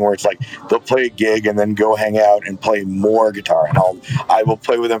type of thing where it's like they'll play a gig and then go hang out and play more guitar, and I will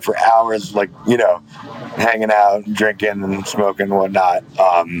play with them for hours, like, hanging out, drinking and smoking and whatnot.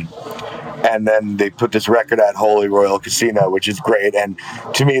 And then they put this record at Holy Royal Casino, which is great. And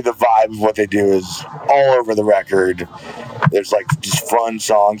to me, the vibe of what they do is all over the record. There's like just fun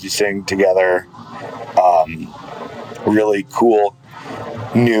songs you sing together. Really cool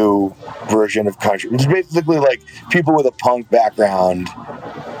new version of country. It's basically like people with a punk background,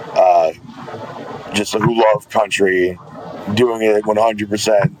 just who love country, doing it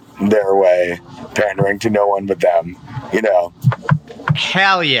 100% their way, pandering to no one but them,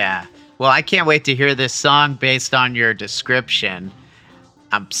 Hell yeah. Well, I can't wait to hear this song based on your description.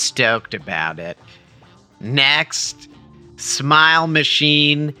 I'm stoked about it. Next, Smile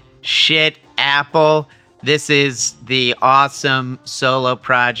Machine, Shit Apple. This is the awesome solo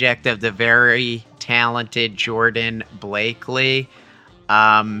project of the very talented Jordan Blakely.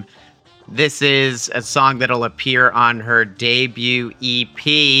 This is a song that'll appear on her debut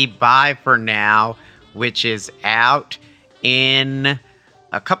EP, Bye For Now, which is out in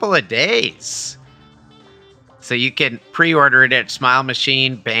a couple of days. So you can pre-order it at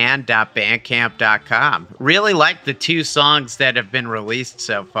smilemachineband.bandcamp.com. Really like the 2 songs that have been released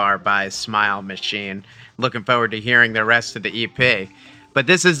so far by Smile Machine. Looking forward to hearing the rest of the EP. But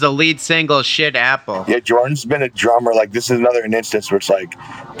this is the lead single, Shit Apple. Yeah, Jordan's been a drummer. Like, this is another instance where it's like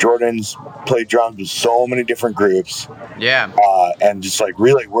Jordan's played drums with so many different groups. Yeah. And just like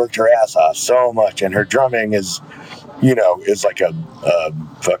really worked her ass off so much. And her drumming is like a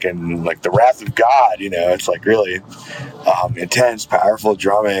fucking, like the wrath of God, it's like really intense, powerful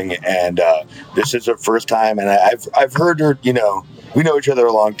drumming. And this is her first time. And I've heard her, we know each other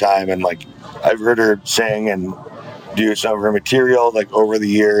a long time. And like, I've heard her sing and do some of her material like over the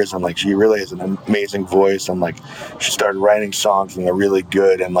years, and like she really has an amazing voice, and like she started writing songs and they're really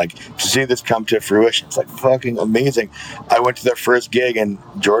good, and like to see this come to fruition, it's like fucking amazing. I went to their first gig and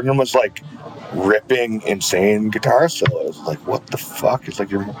Jordan was like ripping, insane guitar solos. Like, what the fuck? It's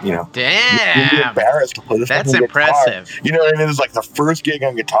like you're Damn. embarrassed to play this. That's fucking impressive. Guitar. You know what I mean? It's like the first gig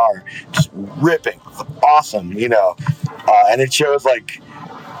on guitar, just ripping, awesome. And it shows like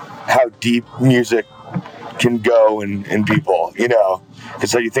how deep music can go in people. Because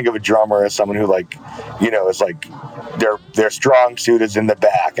so you think of a drummer as someone who is like their strong suit is in the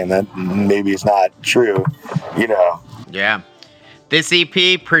back, and that maybe is not true. Yeah. This EP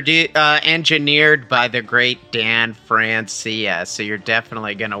engineered by the great Dan Francia, so you're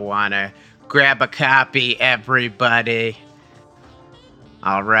definitely going to want to grab a copy, everybody.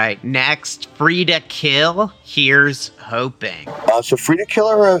 All right, next, Free to Kill, Here's Hoping. So Free to Kill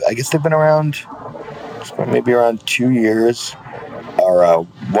I guess they've been around maybe around 2 years, are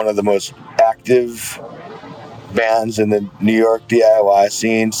one of the most active bands in the New York DIY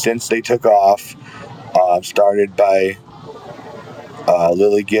scene since they took off. Started by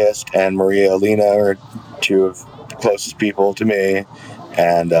Lily Gist and Maria Alina are two of the closest people to me,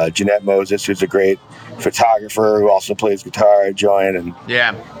 and Jeanette Moses, who's a great photographer who also plays guitar, joined, and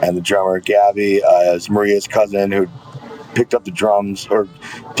the drummer Gabby is Maria's cousin who picked up the drums or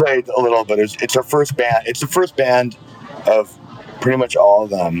played a little, but it's her first band. It's the first band of pretty much all of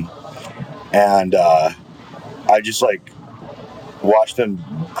them, and I just watched them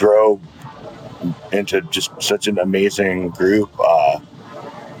grow into just such an amazing group,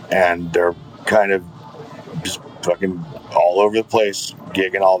 and they're kind of just fucking all over the place,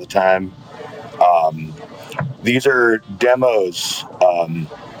 gigging all the time. These are demos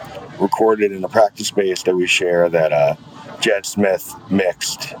recorded in a practice space that we share that Jed Smith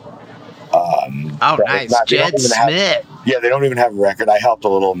mixed. Nice. Jed Smith. They don't even have a record. I helped a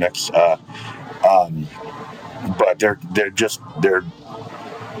little mix, but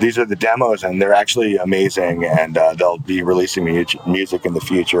these are the demos, and they're actually amazing, and they'll be releasing music in the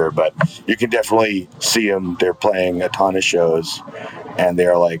future, but you can definitely see them. They're playing a ton of shows, and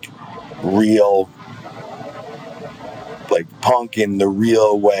they're real, punk in the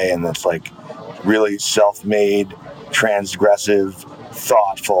real way, and that's really self-made, transgressive,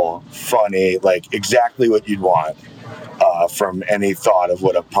 thoughtful, funny, exactly what you'd want from any thought of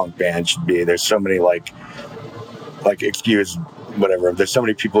what a punk band should be. There's so many excuse whatever. There's so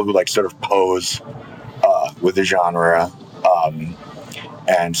many people who sort of pose with the genre,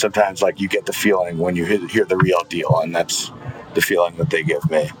 and sometimes you get the feeling when you hear the real deal, and that's the feeling that they give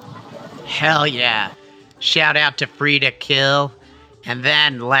me. Hell yeah! Shout out to Free to Kill, and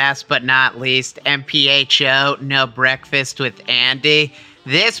then last but not least, MPHO No Breakfast with Andy.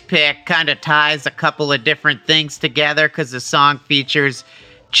 This pick kind of ties a couple of different things together because the song features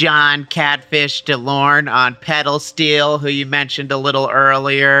John Catfish DeLorme on pedal steel, who you mentioned a little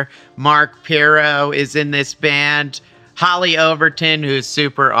earlier. Mark Pirro is in this band. Holly Overton, who's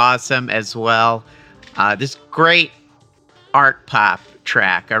super awesome as well. This great art pop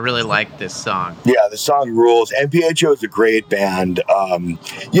track. I really like this song. Yeah, the song rules. MPHO is a great band.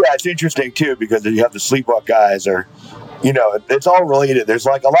 It's interesting too because you have the Sleepwalk guys are, it's all related. There's a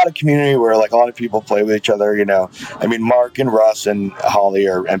lot of community where a lot of people play with each other, I mean, Mark and Russ and Holly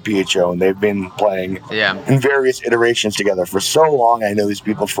are MPHO, and they've been playing in various iterations together for so long. I know these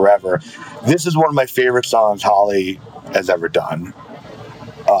people forever. This is one of my favorite songs Holly has ever done.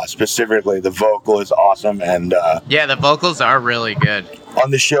 Specifically, the vocal is awesome, and the vocals are really good.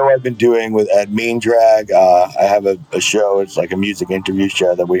 On the show I've been doing with Ed Mean Drag, I have a show. It's a music interview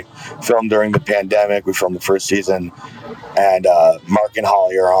show that we filmed during the pandemic. We filmed the first season, and Mark and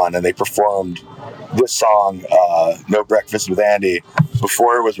Holly are on, and they performed this song, No Breakfast with Andy,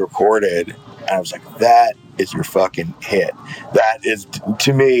 before it was recorded, and I was like, that is your fucking hit. That is,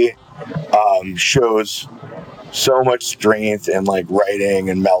 to me, shows so much strength and writing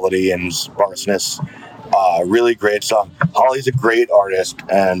and melody and sparseness. Really great song. Holly's a great artist,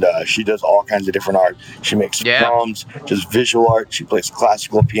 and she does all kinds of different art. She makes films, just visual art. She plays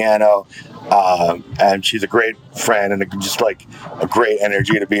classical piano, and she's a great friend and just a great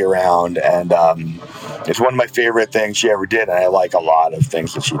energy to be around. And it's one of my favorite things she ever did, and I like a lot of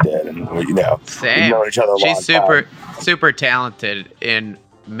things that she did. And same. We've known each other a long time. She's super talented in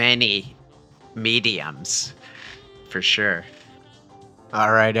many mediums. For sure.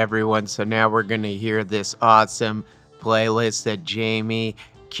 All right, everyone. So now we're going to hear this awesome playlist that Jamie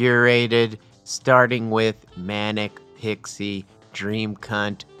curated, starting with Manic Pixie Dream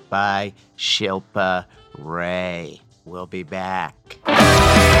Cunt by Shilpa Ray. We'll be back.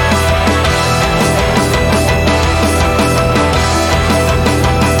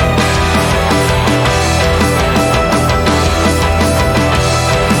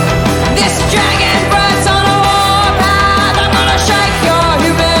 This dragon rides on a warpath. I'm gonna shake your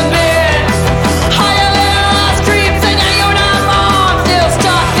human being.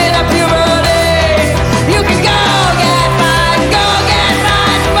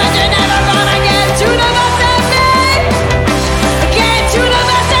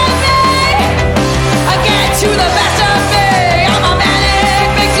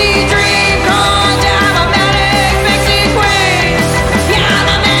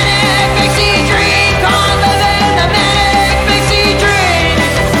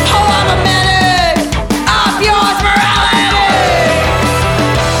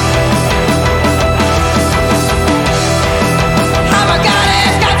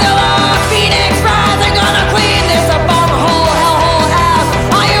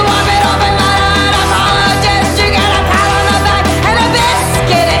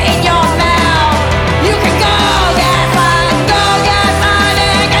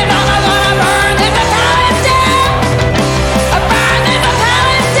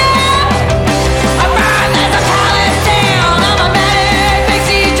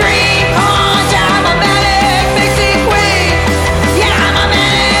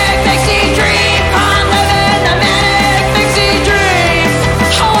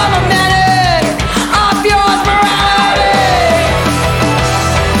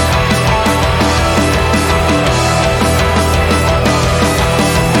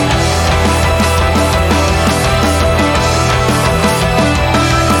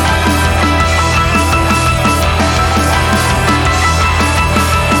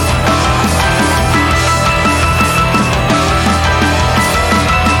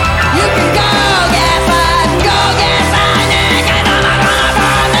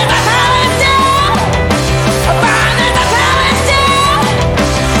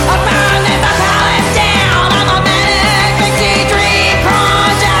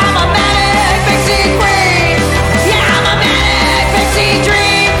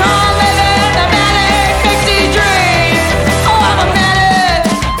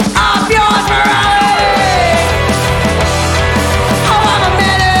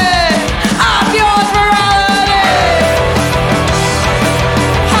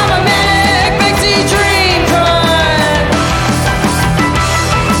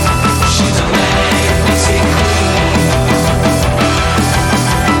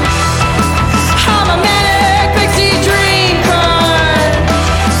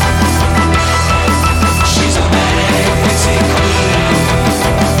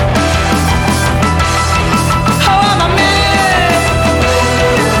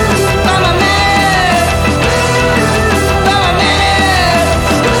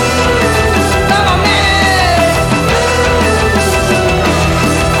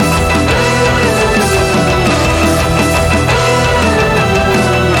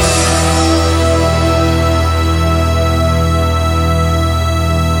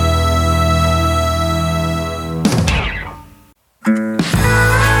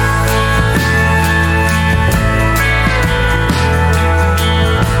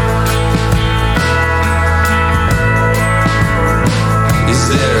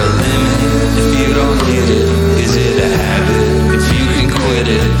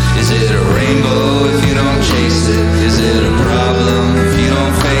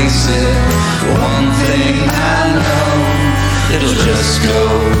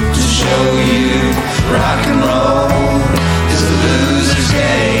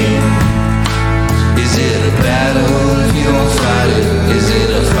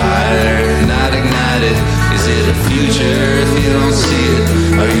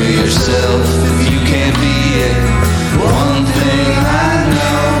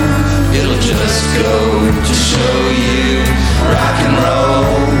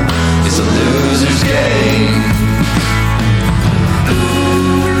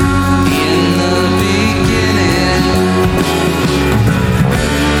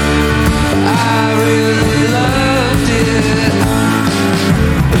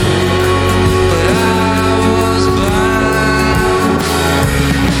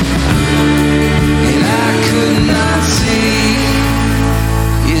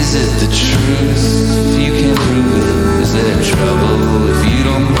 Is it the truth? If you can't prove it, is there trouble if you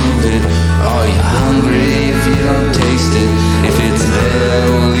don't move it? Are you hungry if you don't taste it? If it's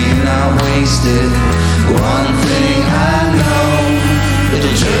there, will you not waste it? One thing I know,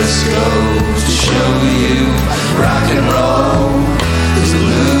 it'll just go to show you rock and roll is a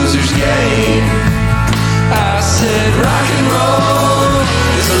loser's game. I said rock and roll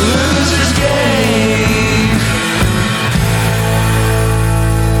is a loser's game.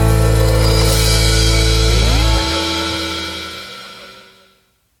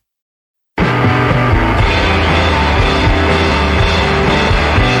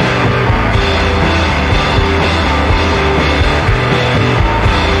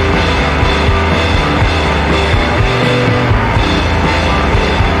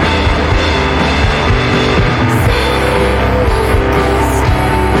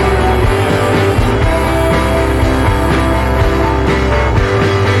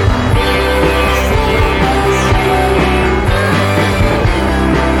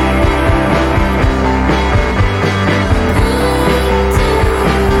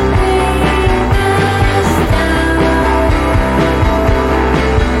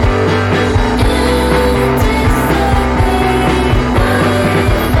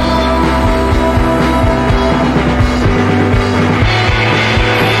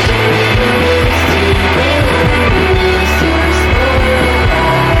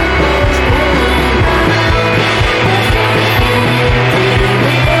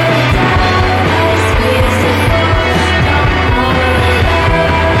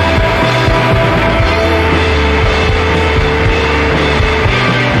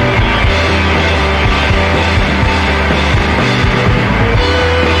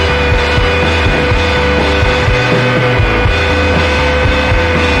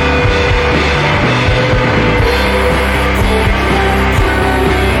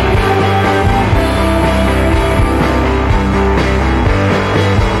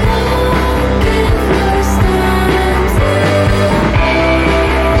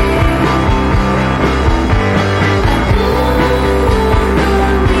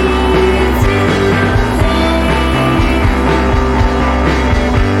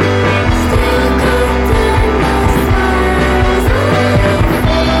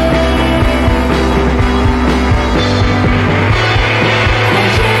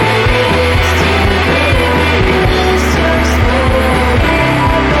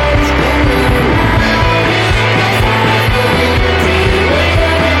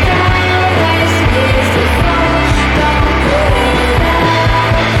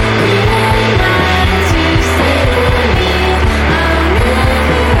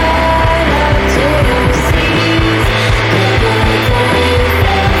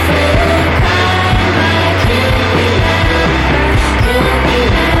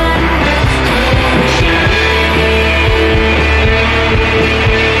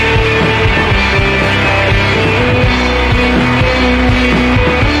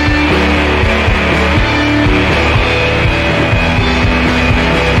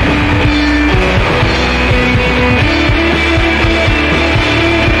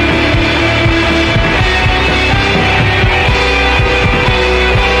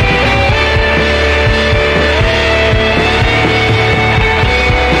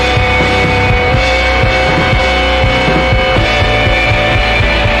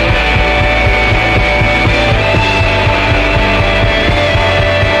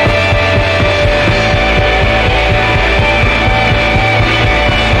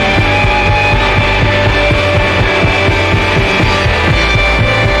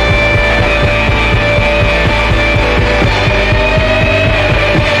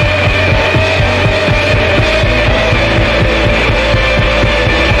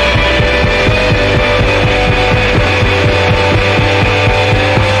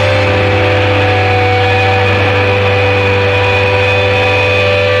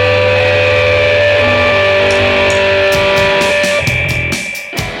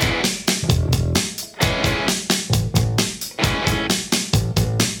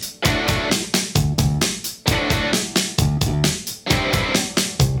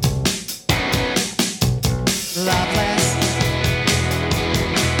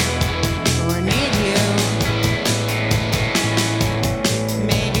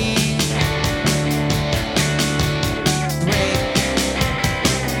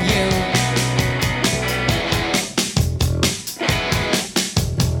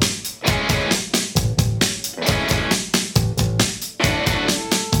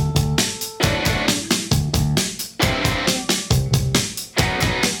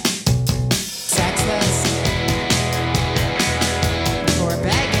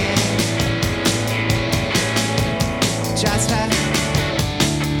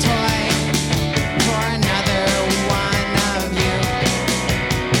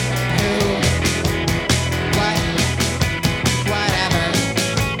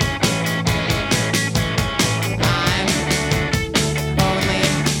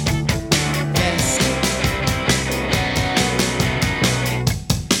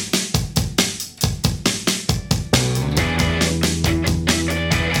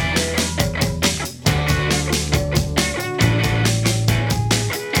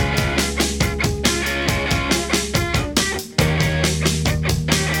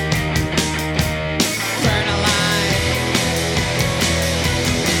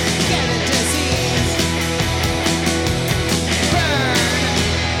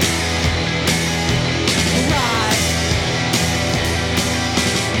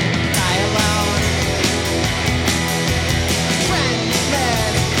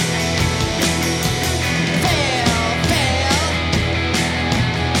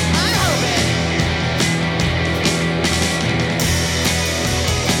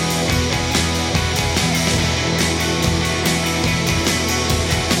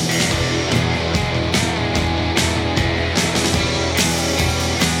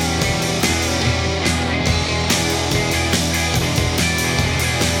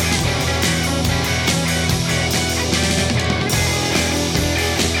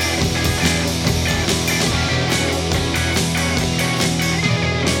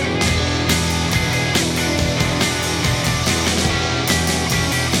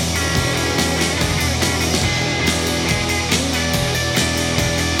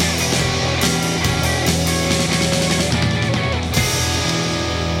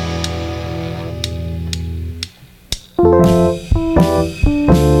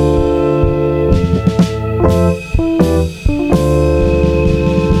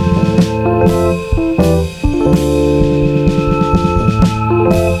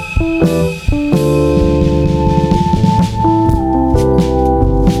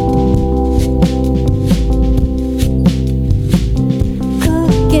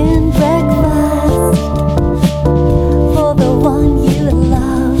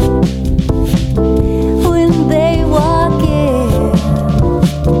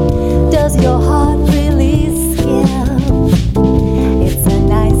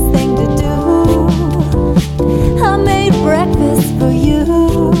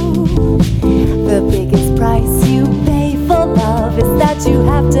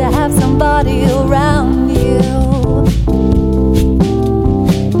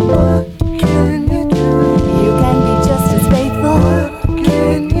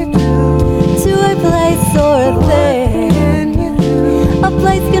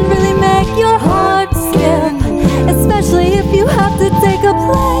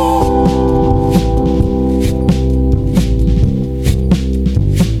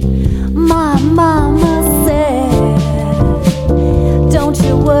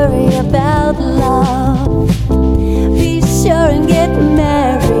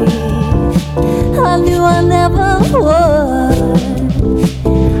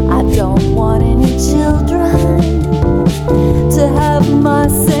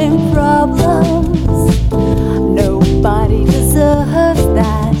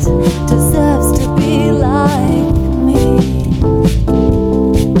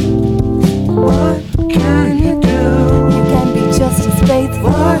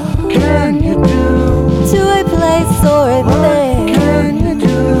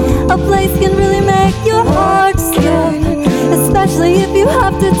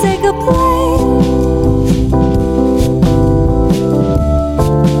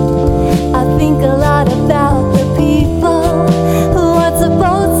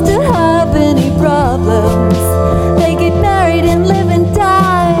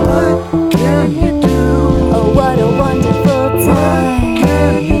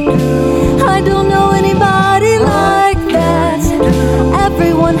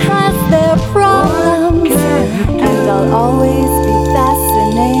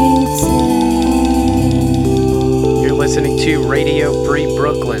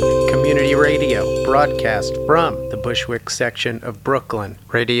 broadcast from the Bushwick section of Brooklyn.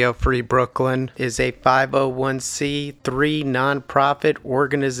 Radio Free Brooklyn is a 501c3 nonprofit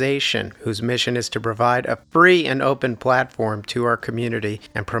organization whose mission is to provide a free and open platform to our community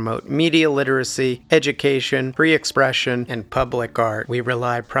and promote media literacy, education, free expression, and public art. We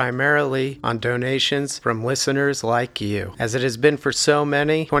rely primarily on donations from listeners like you. As it has been for so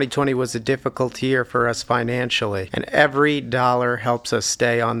many, 2020 was a difficult year for us financially, and every dollar helps us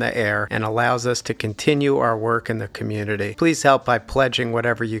stay on the air and allows us to continue our work in the community. Please help by pledging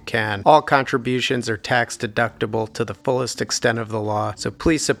whatever you can. All contributions are tax deductible to the fullest extent of the law, so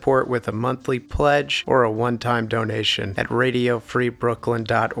please support with a monthly pledge or a one-time donation at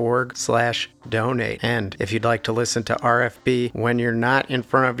radiofreebrooklyn.org/donate. And if you'd like to listen to RFB when you're not in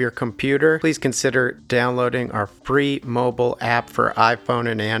front of your computer, please consider downloading our free mobile app for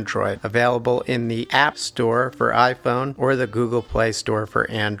iPhone and Android, available in the App Store for iPhone or the Google Play Store for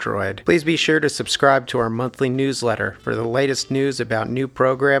Android. Please be sure to subscribe to our monthly newsletter for the latest news about new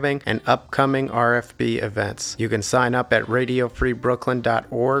programming and upcoming RFB events. You can sign up at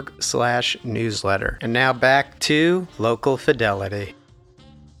radiofreebrooklyn.org/newsletter. And now back to Local Fidelity.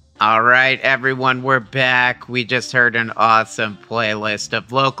 All right, everyone, we're back. We just heard an awesome playlist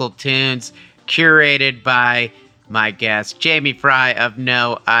of local tunes curated by my guest, Jamie Fry of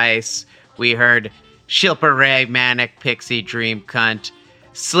No Ice. We heard Shilpa Ray, Manic Pixie Dream Cunt,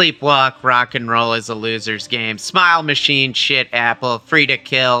 Sleepwalk, Rock and Roll is a Loser's Game, Smile Machine, Shit Apple, Free to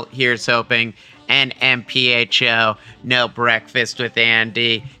Kill, Here's Hoping, and MPHO, No Breakfast with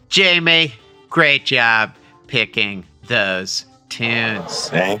Andy. Jamie, great job picking those tunes.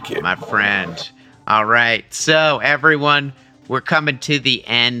 Thank you, my friend. All right, so everyone, we're coming to the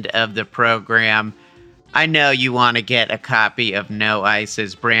end of the program. I know you want to get a copy of No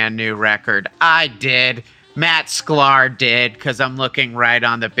Ice's brand new record. I did. Matt Sklar did, because I'm looking right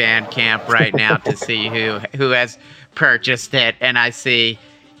on the Bandcamp right now to see who has purchased it, and I see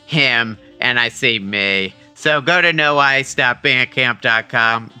him and I see me. So go to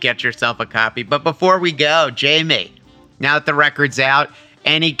noice.bandcamp.com, get yourself a copy. But before we go, Jamie, now that the record's out,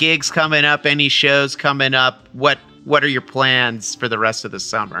 any gigs coming up, any shows coming up? What are your plans for the rest of the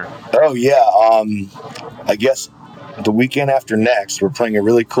summer? Oh, yeah. I guess the weekend after next, we're playing a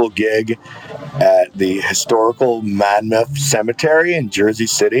really cool gig at the historical Monmouth Cemetery in Jersey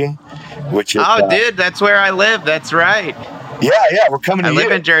City, which is... Oh, dude, that's where I live. That's right. Yeah, we're coming to you. I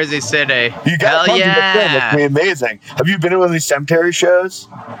live in Jersey City. You got to come to the film. It's going to be amazing. Have you been to one of these cemetery shows?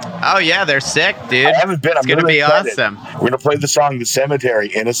 Oh, yeah, they're sick, dude. I haven't been. It's going to be awesome. We're going to play the song The Cemetery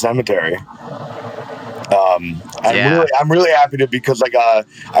in a cemetery. I'm really happy to, because I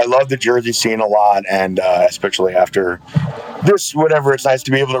love the Jersey scene a lot, and especially after this, whatever, it's nice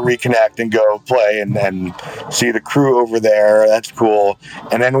to be able to reconnect and go play and see the crew over there. That's cool.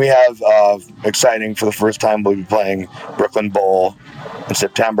 And then we have exciting, for the first time, we'll be playing Brooklyn Bowl in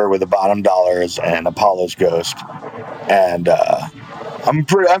September with the Bottom Dollars and Apollo's Ghost. And I'm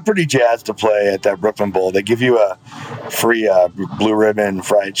pretty jazzed to play at that Brooklyn Bowl. They give you a free blue ribbon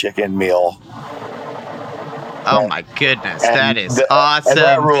fried chicken meal. Oh my goodness, that is awesome. And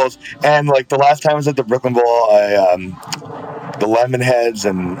that rules. And the last time I was at the Brooklyn Bowl, the Lemonheads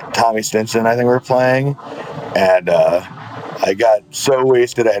and Tommy Stinson, I think, were playing. And I got so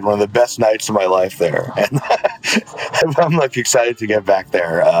wasted. I had one of the best nights of my life there. And I'm excited to get back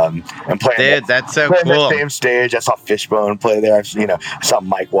there and play. Dude, that's so cool. The same stage. I saw Fishbone play there. I saw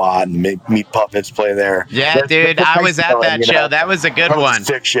Mike Watt and Meat Puppets play there. Yeah, dude, I was at that show. That was a good one.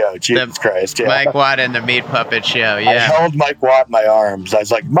 Sick show. Jesus Christ. Yeah. Mike Watt and the Meat Puppet show. Yeah. I held Mike Watt in my arms. I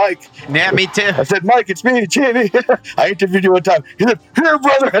was like, Mike. Yeah, me too. I said, Mike, it's me, Jamie. I interviewed you one time. He said, here,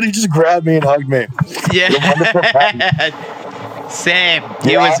 brother. And he just grabbed me and hugged me. Yeah. Same.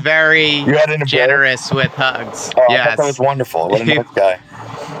 He was very generous with hugs. Oh, yes. That was wonderful. What a nice guy.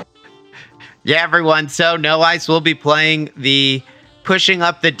 Yeah, everyone. So No Ice will be playing the Pushing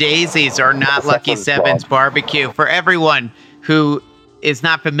Up the Daisies or Not Lucky Sevens barbecue. For everyone who is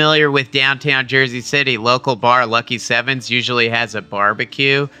not familiar with downtown Jersey City, local bar Lucky Sevens usually has a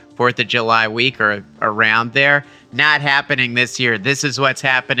barbecue 4th of July week or around there. Not happening this year. This is what's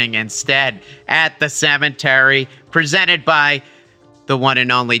happening instead at the cemetery, presented by the one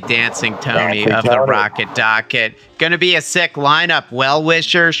and only Dancing Tony of the Rocket Docket. Gonna be a sick lineup. Well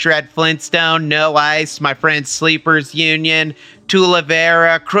Wisher, Shred Flintstone, No Ice, my friend Sleepers Union, Tula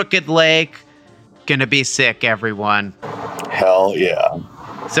Vera, Crooked Lake. Gonna be sick, everyone. Hell yeah.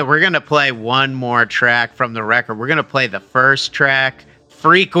 So we're gonna play one more track from the record. We're gonna play the first track,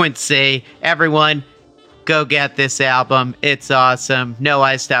 Frequency. Everyone, go get this album. It's awesome.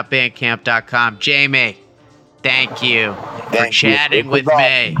 noice.bandcamp.com. Jamie, thank you for chatting with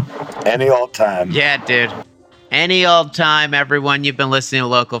me. Any old time. Yeah, dude. Any old time, everyone. You've been listening to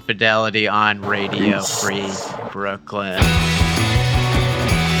Local Fidelity on Radio Free Brooklyn.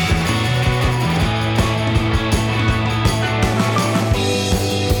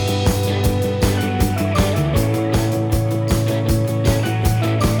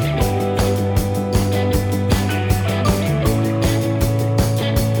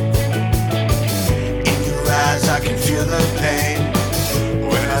 In your eyes, I can feel the pain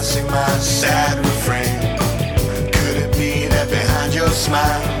when I sing my sad refrain. Could it be that behind your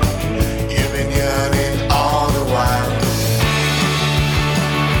smile, you've been yearning all the while?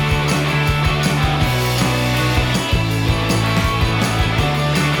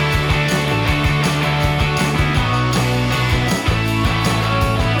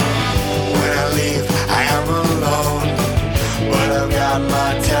 When I leave, I am alone, but I've got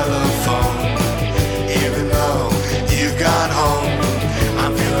my telephone. Even though you've gone home,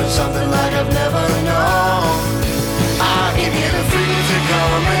 I'm feeling something like I've never known. I can hear the frequency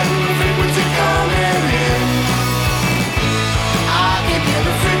coming in. I can hear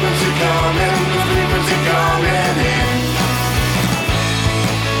the frequency coming in.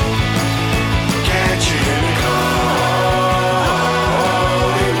 Can't you hear me calling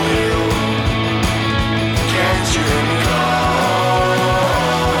you? Can't you hear me calling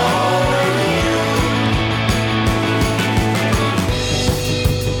you?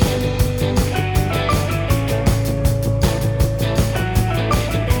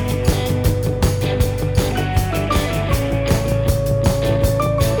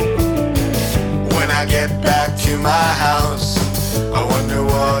 When I get back to my house, I wonder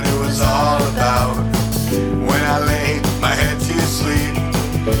what it was all about. When I lay my head to sleep,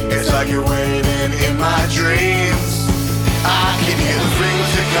 it's like you're waiting in my dreams. I can hear the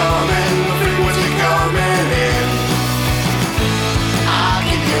frequency coming in. I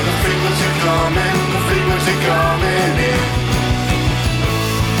can hear the frequency coming in.